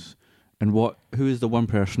happiness. And who is the one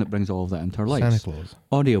person that brings all of that into our lives? Santa Claus.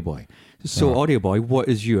 Audio Boy. So, Audio Boy, what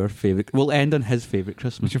is your favourite? We'll end on his favourite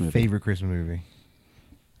Christmas What's your movie. favorite Christmas movie?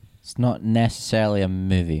 It's not necessarily a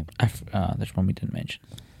movie. There's one we didn't mention.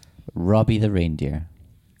 Robbie the Reindeer.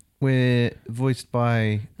 We're voiced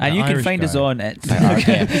by And the you can Irish find us guy. on it. By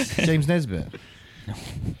RKM. James Nesbitt.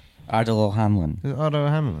 Ardell O'Hanlon. Is it Otto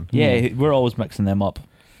Hanlon? Yeah, we're always mixing them up.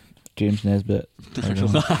 James Nesbitt.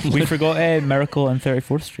 We forgot Miracle on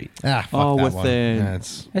 34th Street. Ah, fuck Oh, that with one. the Yeah,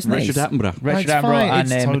 it's It's Richard nice. Attenborough. Richard it's Attenborough fine.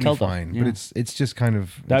 and It's totally Matilda. fine, Yeah. but it's just kind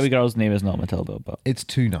of That wee girl's name is not Matilda, but it's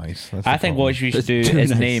too nice. That's I the think problem. what we should It's do too is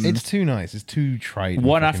nice. name It's too nice. It's too trite. and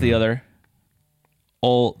one after fucking- the other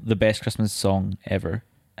all the best Christmas song ever,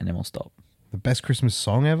 and then we'll stop. The best Christmas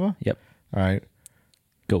song ever. Yep. All right,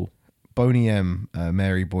 Go. Boney M,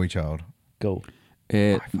 Mary Boy Child. Go.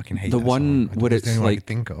 I fucking hate the that one song. where It's the it's only one I like could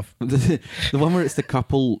think of. the one where it's the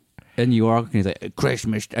couple in New York and he's like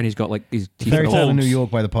Christmas and he's got like his teeth. Fairy all- Tale in New York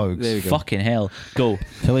by the Pogues. There we go. Fucking hell. Go.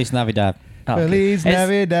 Feliz Navidad. Oh, okay. Feliz It's-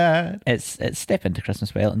 Navidad. It's Step Into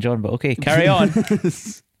Christmas by Elton John, but okay, carry on.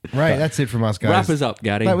 Right, that's it from us, guys. Wrap us up,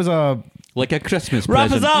 Gary. That was our like a Christmas Wrap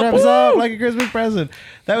us present. up. wrap us up like a Christmas present.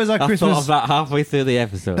 That was our I thought Christmas. of that halfway through the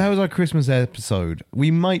episode. That was our Christmas episode. We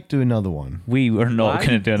might do another one. We were not going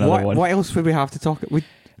to do another what, one. What else would we have to talk? We,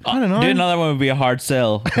 I don't know. Do another one would be a hard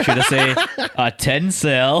sell. Should I say a 10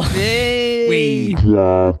 sell? All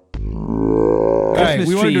right, Christmas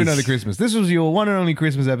we won't do trees. another Christmas. This was your one and only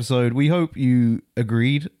Christmas episode. We hope you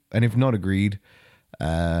agreed, and if not agreed,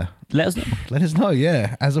 Let us know. let us know.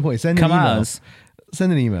 Yeah, as always, send Come an at email. us.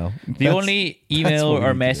 Send an email. The only that's email what we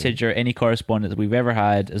or need to message or any correspondence we've ever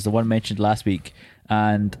had is the one mentioned last week,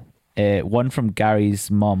 and one from Gary's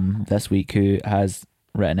mum this week, who has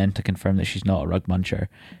written in to confirm that she's not a rug muncher.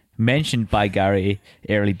 Mentioned by Gary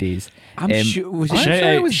early days. I'm sure. Was I'm it, sure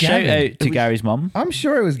it was shout Gavin. out to Gary's mum. I'm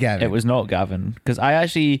sure it was Gavin. It was not Gavin, because I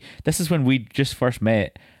actually, this is when we just first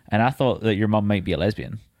met, and I thought that your mum might be a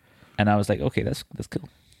lesbian, and I was like, okay, that's cool.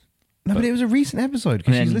 No, but it was a recent episode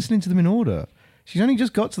because And she's then- listening to them in order. She's only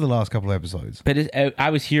just got to the last couple of episodes. But I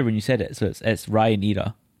was here when you said it, so it's Ryan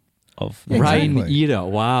Ira of Yeah, Ryan exactly. Era.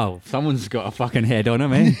 Wow, someone's got a fucking head on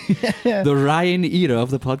him, eh? The Ryan Era of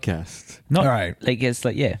the podcast. not All right. like it's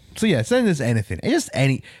like yeah. So yeah, send us anything. Just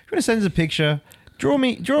any. If you're gonna send us a picture, draw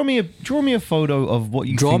me a photo of what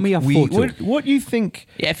you Draw think me a photo. What you think.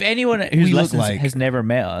 Yeah, if anyone We who's look listening like- has never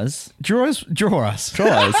met us, Draw us. draw us,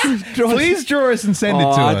 Please draw us and send it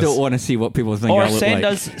Oh, to I us. don't want to see what people think or I look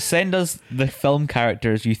send like. us the film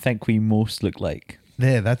characters you think we most look like.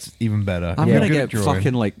 There, that's even better. I'm Yeah, gonna good get at drawing.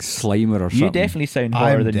 fucking like Slimer or something. You definitely sound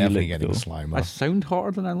hotter I'm than you definitely look. getting Though. Slimer. I sound hotter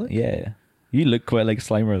than I look. Yeah, you look quite like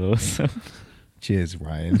Slimer though. So. Cheers,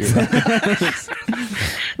 Ryan.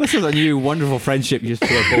 This is a new wonderful friendship you just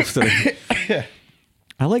put a bolstering.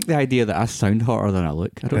 I like the idea that I sound hotter than I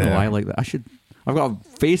look. I don't know Yeah. why I like that. I've got a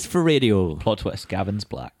face for radio. Plot twist: Gavin's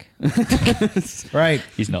black. Right.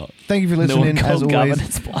 He's not. Thank you for No one listening. As called always, Gavin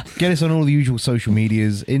is black. get us on all the usual social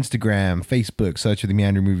medias: Instagram, Facebook. Search for the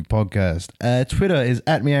Meandering Movie Podcast. Twitter is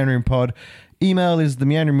 @MeanderingPod. Email is the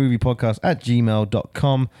Meandering Movie Podcast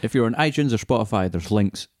 @gmail.com. If you're on iTunes or Spotify, there's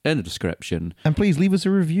links in the description. And please leave us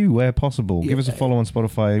a review where possible. Give us a follow on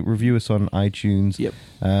Spotify. Review us on iTunes. Yep.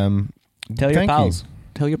 Tell your Thank pals.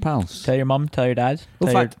 Tell your pals. Tell your mum. Tell your dad. In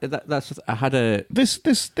tell your- fact, that's I had a This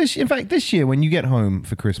in fact this year when you get home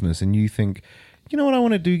for Christmas and you think, you know what I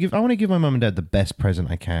want to do? I want to give my mum and dad the best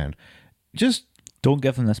present I can. Just don't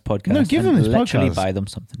give them this podcast. No, give and them this literally podcast. buy them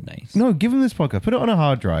something nice. no, give them this podcast. Put it on a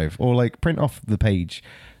hard drive or like print off the page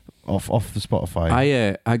off the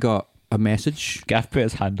Spotify. I got a message. Gav put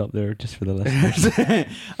his hand up there just for the listeners.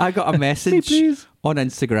 I got a message please. on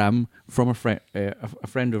Instagram from a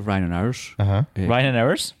friend of Ryan and ours. Uh-huh. Ryan and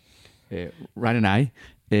ours. Ryan and I.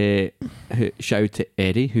 Who, shout out to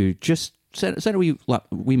Eddie, who just sent a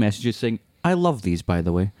wee messages saying, "I love these, by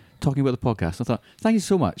the way." Talking about the podcast. I thought, thank you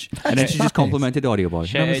so much. And then she just complimented Audio Boy.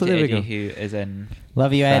 Shout out So to there we Eddie, go. who is in.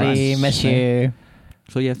 Love you, Eddie. Miss you.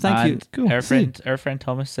 So yeah, thank you. And Cool. Our friend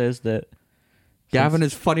Thomas says that. Gavin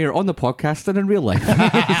is funnier on the podcast than in real life.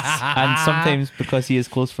 And sometimes because he is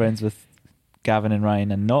close friends with Gavin and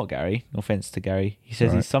Ryan and not Gary, no offense to Gary, he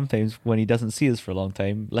says he Right. sometimes, when he doesn't see us for a long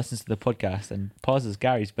time, listens to the podcast and pauses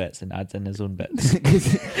Gary's bits and adds in his own bits.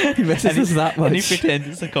 He misses us that And he much. pretends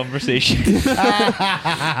it's a conversation. Shout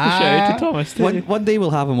out to Thomas too. One day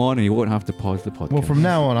we'll have him on and he won't have to pause the podcast. Well, from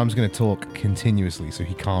now on, I'm just going to talk continuously, so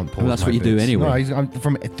he can't pause. Well, that's my what you do bits. anyway. No, I'm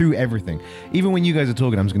from through everything. Even when you guys are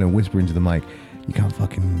talking, I'm just going to whisper into the mic. You can't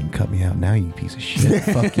fucking cut me out now, you piece of shit.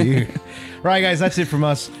 Fuck you. Right, guys, that's it from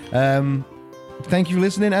us. Thank you for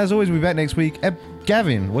listening. As always, we'll be back next week.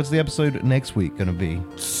 Gavin, what's the episode next week going to be?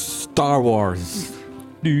 Star Wars.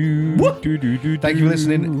 Thank you for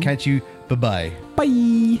listening. Catch you. Bye-bye.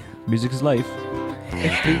 Bye. Music is life.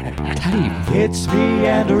 Time. It's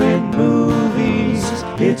meandering movies.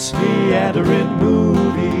 It's meandering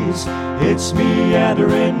movies. It's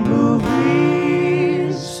meandering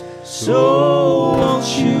movies. So won't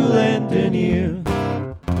you lend an ear?